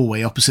curtained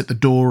doorway opposite the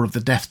door of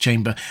the death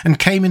chamber and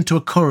came into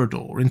a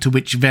corridor into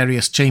which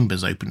various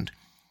chambers opened.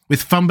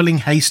 With fumbling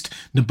haste,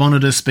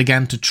 Nabonidus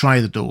began to try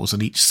the doors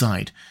on each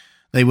side.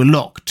 They were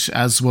locked,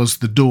 as was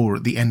the door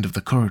at the end of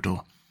the corridor.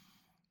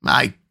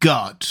 "My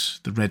God!"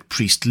 the Red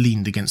Priest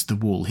leaned against the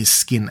wall, his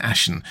skin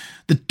ashen.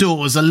 "The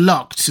doors are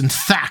locked, and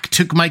Thack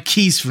took my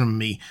keys from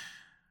me.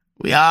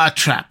 We are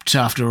trapped,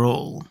 after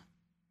all."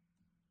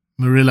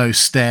 Murillo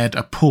stared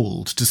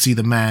appalled to see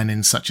the man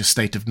in such a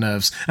state of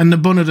nerves, and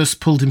Nabonidus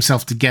pulled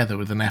himself together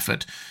with an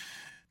effort.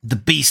 "The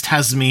beast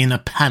has me in a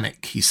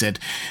panic," he said.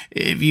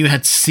 "If you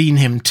had seen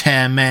him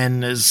tear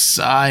men as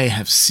I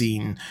have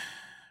seen,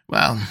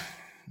 well,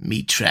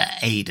 Mitra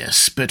aid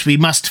us, but we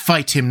must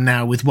fight him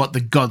now with what the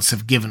gods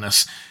have given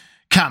us.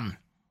 Come."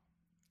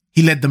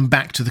 He led them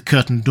back to the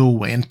curtained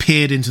doorway and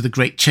peered into the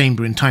great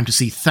chamber in time to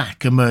see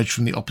Thack emerge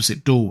from the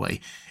opposite doorway.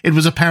 It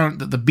was apparent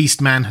that the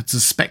beast man had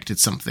suspected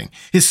something.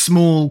 His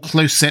small,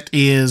 close-set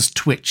ears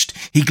twitched.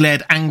 He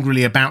glared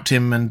angrily about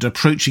him and,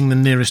 approaching the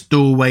nearest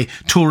doorway,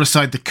 tore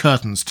aside the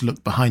curtains to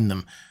look behind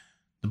them.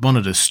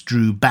 Nabonidus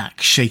drew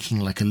back, shaking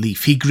like a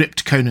leaf. He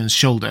gripped Conan's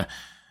shoulder.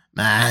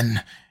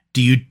 "Man,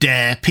 do you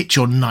dare pitch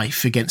your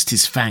knife against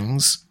his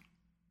fangs?"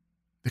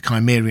 The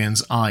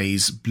Chimerian's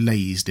eyes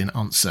blazed in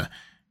answer.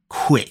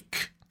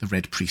 "Quick," the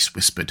Red Priest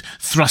whispered,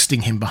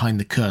 thrusting him behind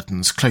the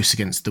curtains, close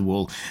against the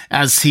wall.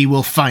 "As he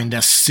will find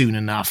us soon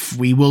enough,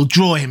 we will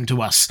draw him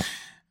to us.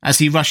 As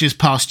he rushes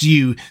past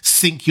you,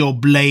 sink your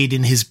blade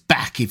in his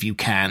back if you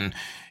can.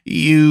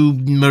 You,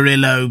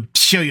 Murillo,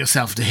 show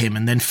yourself to him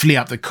and then flee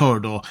up the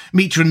corridor.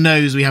 Mitra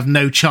knows we have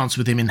no chance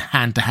with him in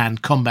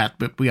hand-to-hand combat,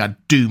 but we are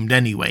doomed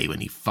anyway when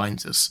he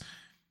finds us."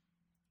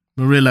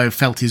 Murillo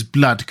felt his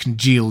blood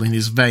congeal in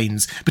his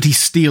veins, but he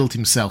steeled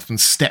himself and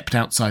stepped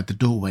outside the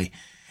doorway.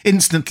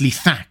 Instantly,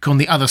 Thack, on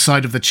the other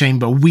side of the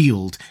chamber,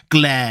 wheeled,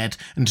 glared,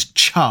 and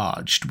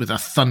charged with a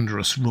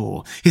thunderous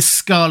roar. His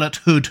scarlet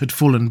hood had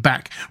fallen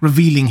back,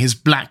 revealing his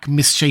black,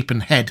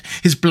 misshapen head.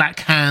 His black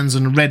hands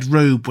and red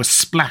robe were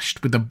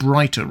splashed with a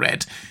brighter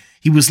red.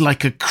 He was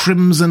like a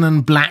crimson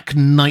and black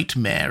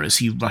nightmare as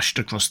he rushed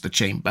across the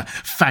chamber,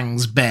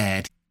 fangs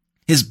bared,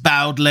 his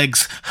bowed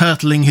legs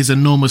hurtling his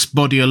enormous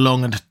body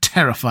along at a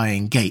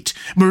terrifying gait.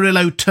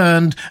 Murillo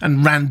turned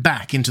and ran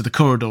back into the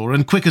corridor,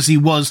 and quick as he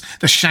was,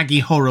 the shaggy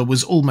horror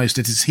was almost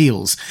at his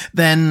heels.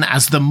 Then,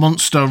 as the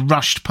monster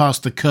rushed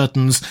past the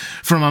curtains,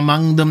 from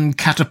among them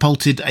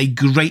catapulted a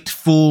great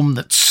form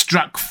that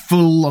struck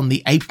full on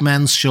the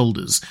ape-man's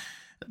shoulders,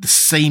 at the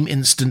same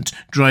instant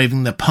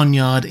driving the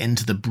poniard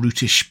into the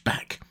brutish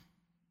back.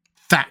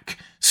 Thack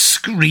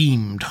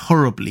screamed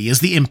horribly as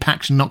the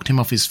impact knocked him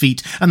off his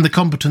feet, and the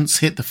combatants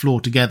hit the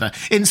floor together.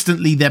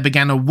 Instantly there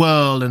began a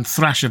whirl and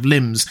thrash of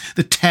limbs,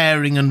 the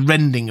tearing and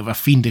rending of a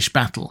fiendish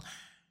battle.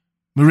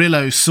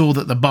 Murillo saw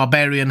that the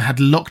barbarian had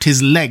locked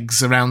his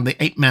legs around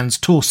the ape-man's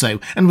torso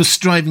and was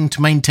striving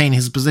to maintain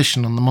his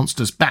position on the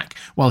monster's back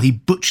while he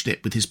butchered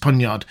it with his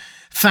poniard.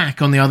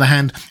 Thack, on the other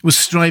hand, was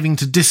striving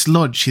to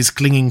dislodge his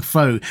clinging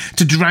foe,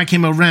 to drag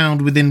him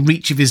around within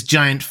reach of his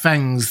giant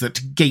fangs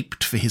that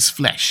gaped for his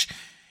flesh.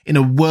 In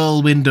a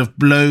whirlwind of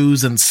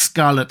blows and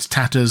scarlet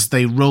tatters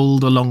they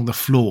rolled along the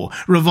floor,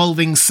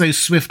 revolving so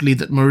swiftly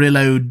that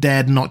Murillo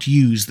dared not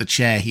use the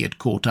chair he had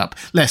caught up,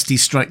 lest he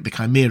strike the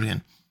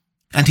Chimerian.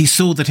 And he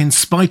saw that in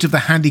spite of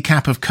the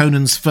handicap of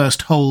Conan's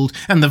first hold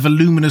and the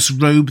voluminous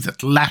robe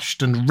that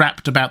lashed and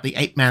wrapped about the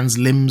ape-man's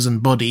limbs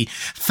and body,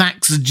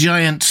 Thack's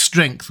giant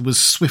strength was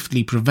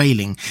swiftly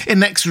prevailing.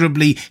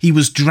 Inexorably, he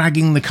was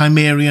dragging the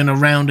Chimerian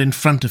around in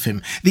front of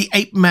him. The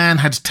ape-man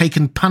had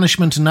taken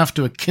punishment enough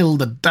to have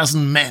killed 12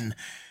 men.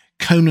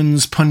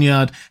 Conan's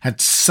poniard had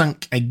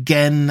sunk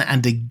again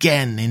and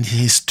again into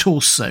his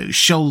torso,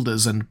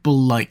 shoulders, and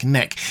bull-like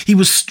neck. He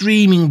was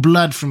streaming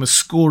blood from a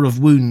score of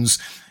wounds,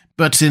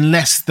 but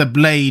unless the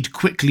blade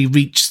quickly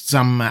reached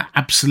some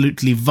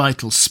absolutely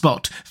vital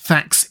spot,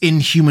 Thack's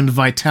inhuman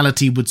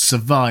vitality would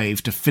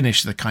survive to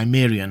finish the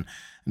Chimerian,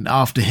 and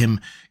after him,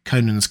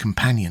 Conan's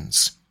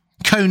companions.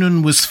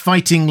 Conan was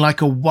fighting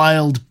like a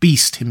wild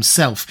beast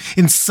himself,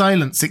 in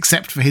silence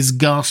except for his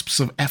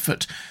gasps of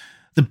effort.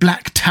 The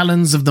black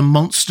talons of the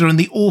monster and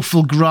the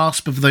awful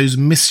grasp of those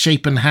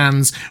misshapen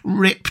hands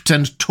ripped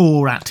and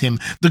tore at him.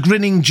 The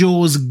grinning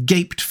jaws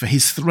gaped for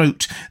his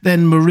throat.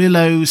 Then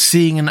Murillo,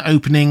 seeing an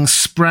opening,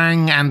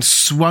 sprang and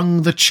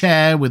swung the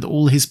chair with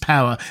all his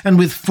power, and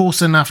with force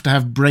enough to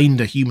have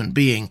brained a human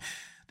being.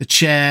 The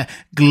chair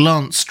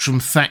glanced from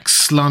Thak's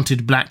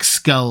slanted black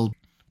skull,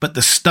 but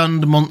the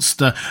stunned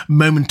monster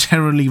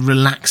momentarily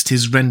relaxed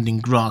his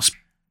rending grasp.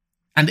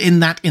 And in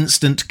that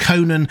instant,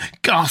 Conan,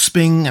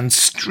 gasping and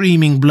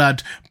streaming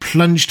blood,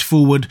 plunged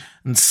forward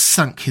and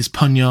sunk his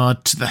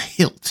poniard to the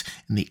hilt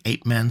in the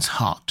ape-man's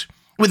heart.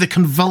 With a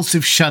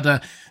convulsive shudder,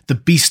 the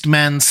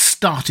beast-man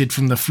started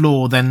from the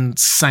floor, then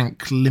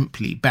sank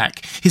limply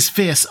back. His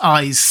fierce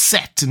eyes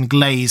set and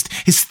glazed,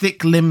 his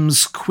thick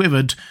limbs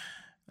quivered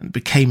and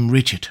became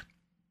rigid.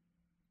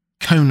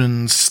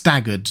 Conan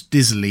staggered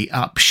dizzily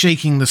up,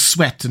 shaking the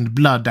sweat and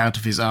blood out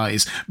of his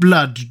eyes.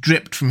 Blood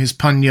dripped from his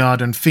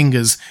poniard and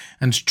fingers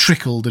and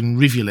trickled in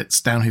rivulets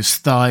down his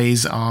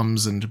thighs,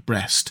 arms, and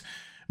breast.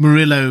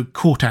 Murillo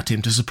caught at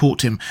him to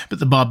support him, but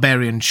the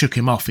barbarian shook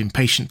him off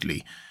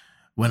impatiently.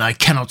 "When I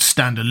cannot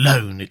stand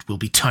alone, it will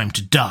be time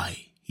to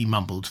die," he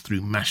mumbled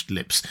through mashed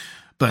lips.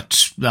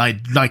 "But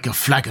I'd like a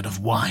flagon of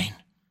wine."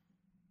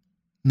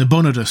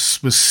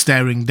 Nabonidus was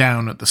staring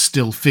down at the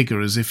still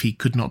figure as if he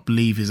could not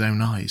believe his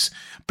own eyes.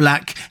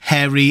 Black,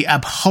 hairy,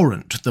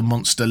 abhorrent the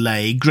monster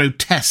lay,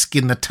 grotesque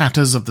in the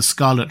tatters of the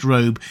scarlet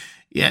robe,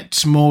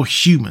 yet more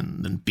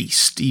human than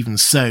beast, even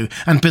so,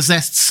 and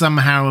possessed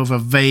somehow of a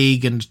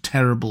vague and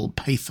terrible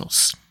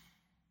pathos.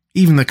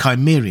 Even the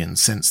Cimmerian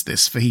sensed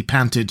this, for he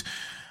panted,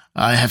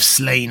 "I have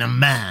slain a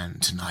man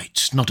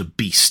tonight, not a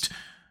beast.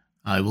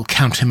 I will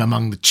count him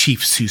among the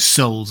chiefs whose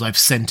souls I've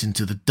sent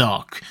into the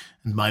dark,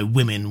 and my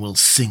women will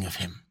sing of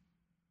him."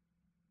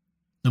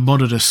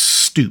 Nabonidus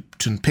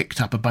stooped and picked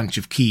up a bunch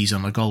of keys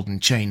on a golden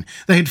chain.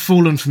 They had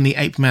fallen from the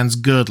ape-man's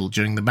girdle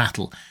during the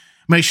battle.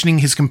 Motioning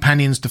his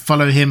companions to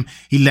follow him,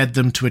 he led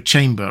them to a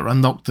chamber,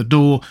 unlocked the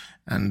door,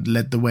 and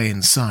led the way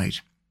inside.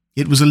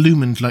 It was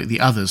illumined like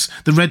the others.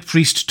 The Red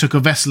Priest took a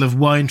vessel of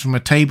wine from a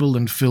table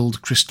and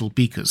filled crystal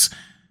beakers.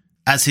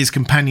 As his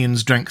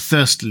companions drank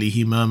thirstily,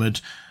 he murmured,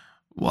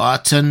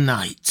 "What a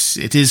night!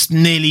 It is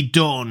nearly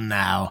dawn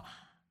now.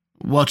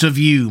 What of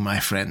you, my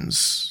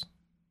friends?"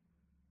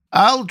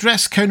 "I'll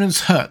dress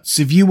Conan's hurts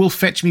if you will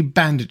fetch me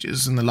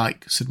bandages and the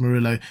like," said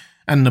Murillo,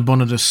 and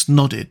Nabonidus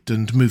nodded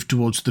and moved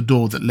towards the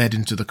door that led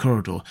into the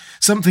corridor.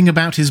 Something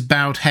about his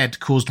bowed head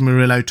caused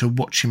Murillo to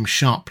watch him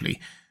sharply.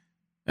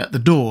 At the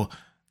door,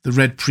 the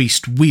Red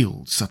Priest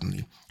wheeled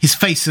suddenly. His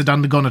face had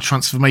undergone a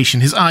transformation.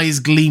 His eyes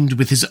gleamed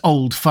with his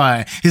old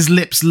fire. His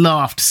lips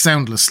laughed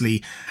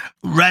soundlessly.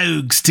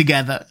 "Rogues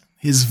together,"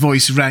 his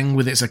voice rang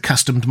with its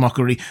accustomed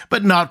mockery,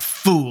 "but not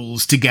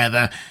fools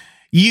together.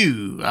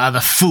 You are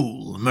the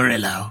fool,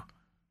 Murillo."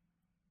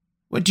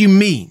 "What do you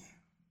mean?"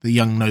 The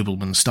young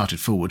nobleman started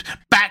forward.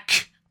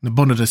 "Back!"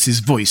 Nabonidus's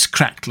voice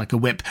cracked like a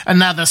whip.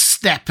 "Another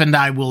step and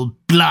I will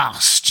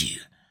blast you."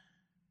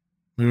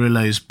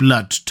 Murillo's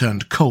blood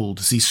turned cold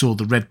as he saw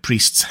the Red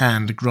Priest's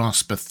hand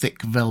grasp a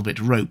thick velvet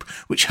rope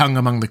which hung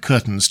among the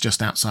curtains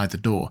just outside the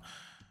door.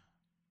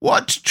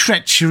 "What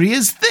treachery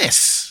is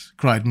this?"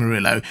 cried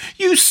Murillo.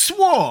 "You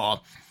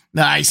swore—"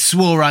 "I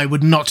swore I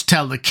would not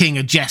tell the king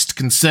a jest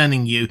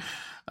concerning you.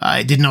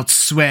 I did not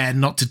swear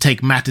not to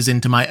take matters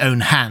into my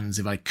own hands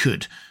if I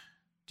could.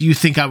 Do you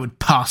think I would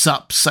pass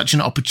up such an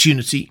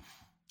opportunity?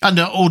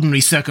 Under ordinary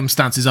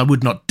circumstances I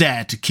would not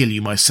dare to kill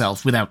you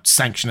myself without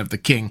sanction of the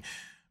king,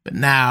 but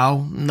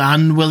now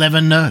none will ever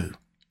know.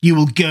 You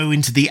will go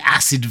into the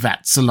acid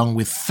vats along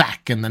with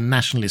Thak and the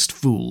nationalist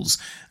fools,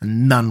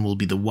 and none will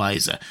be the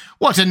wiser.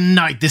 What a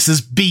night this has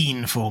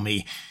been for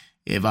me!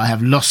 If I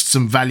have lost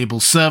some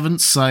valuable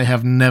servants, I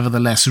have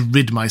nevertheless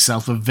rid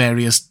myself of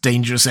various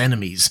dangerous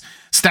enemies.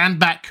 Stand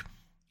back!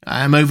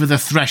 I am over the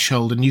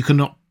threshold, and you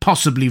cannot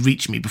possibly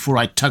reach me before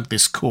I tug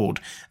this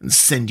cord and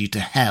send you to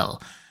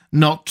hell.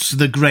 Not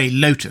the Grey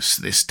Lotus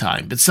this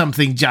time, but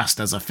something just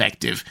as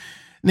effective.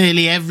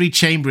 Nearly every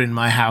chamber in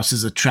my house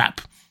is a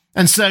trap.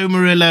 And so,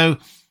 Murillo,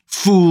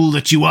 fool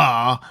that you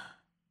are—"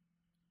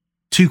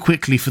 Too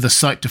quickly for the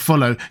sight to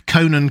follow,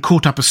 Conan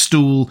caught up a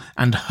stool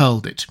and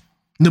hurled it.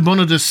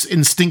 Nabonidus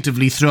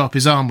instinctively threw up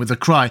his arm with a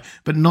cry,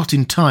 but not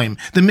in time.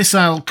 The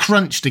missile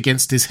crunched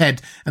against his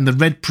head, and the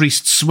Red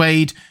Priest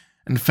swayed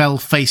and fell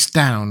face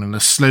down in a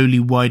slowly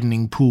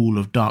widening pool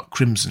of dark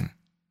crimson.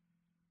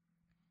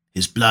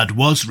 "His blood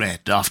was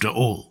red, after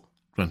all,"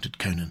 grunted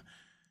Conan.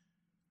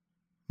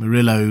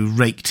 Murillo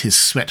raked his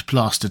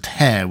sweat-plastered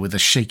hair with a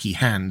shaky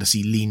hand as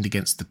he leaned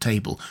against the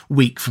table,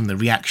 weak from the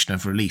reaction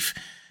of relief.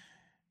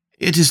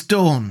 "It is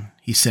dawn,"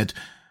 he said.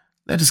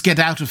 "Let us get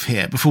out of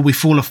here before we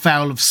fall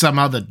afoul of some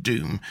other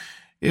doom.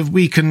 If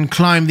we can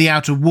climb the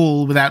outer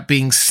wall without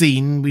being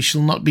seen, we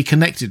shall not be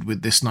connected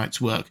with this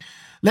night's work.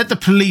 Let the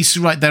police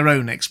write their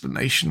own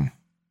explanation."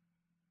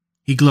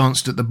 He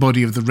glanced at the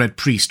body of the Red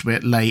Priest where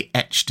it lay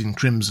etched in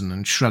crimson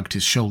and shrugged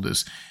his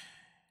shoulders.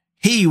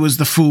 "He was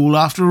the fool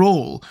after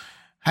all.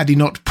 Had he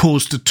not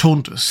paused to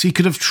taunt us, he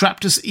could have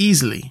trapped us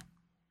easily."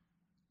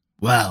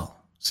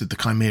 "Well," said the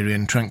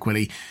Cimmerian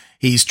tranquilly.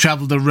 "He's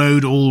travelled a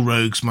road all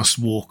rogues must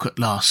walk at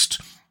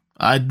last.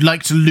 I'd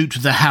like to loot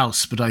the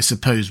house, but I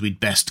suppose we'd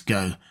best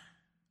go."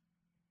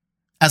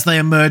 As they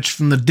emerged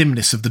from the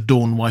dimness of the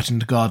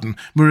dawn-whitened garden,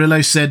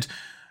 Murillo said,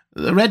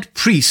 "The Red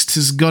Priest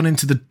has gone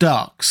into the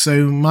dark,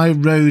 so my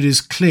road is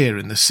clear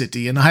in the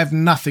city, and I have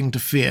nothing to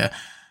fear.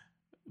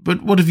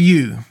 But what of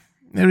you?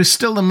 There is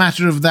still the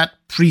matter of that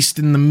priest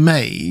in the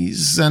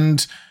maze,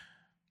 and—"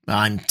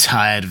 "I'm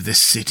tired of this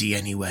city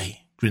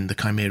anyway," grinned the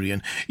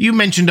Cimmerian. "You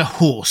mentioned a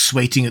horse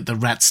waiting at the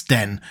rat's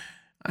den.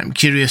 I'm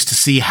curious to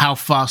see how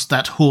fast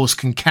that horse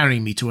can carry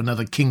me to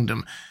another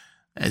kingdom.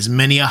 There's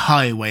many a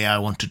highway I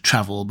want to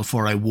travel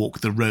before I walk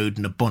the road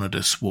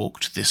Nabonidus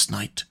walked this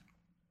night."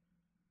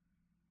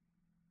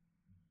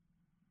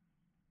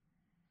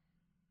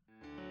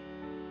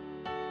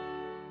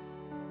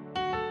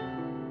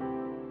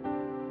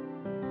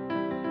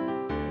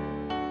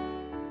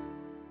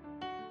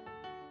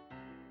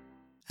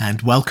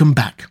 And welcome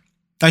back.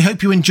 I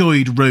hope you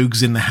enjoyed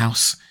Rogues in the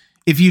House.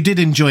 If you did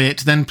enjoy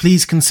it, then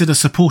please consider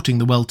supporting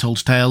The Well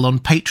Told Tale on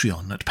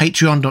Patreon at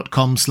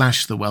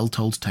patreon.com/The Well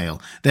Told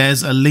Tale.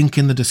 There's a link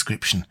in the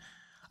description.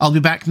 I'll be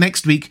back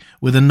next week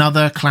with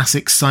another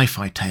classic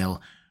sci-fi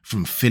tale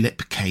from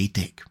Philip K.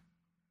 Dick.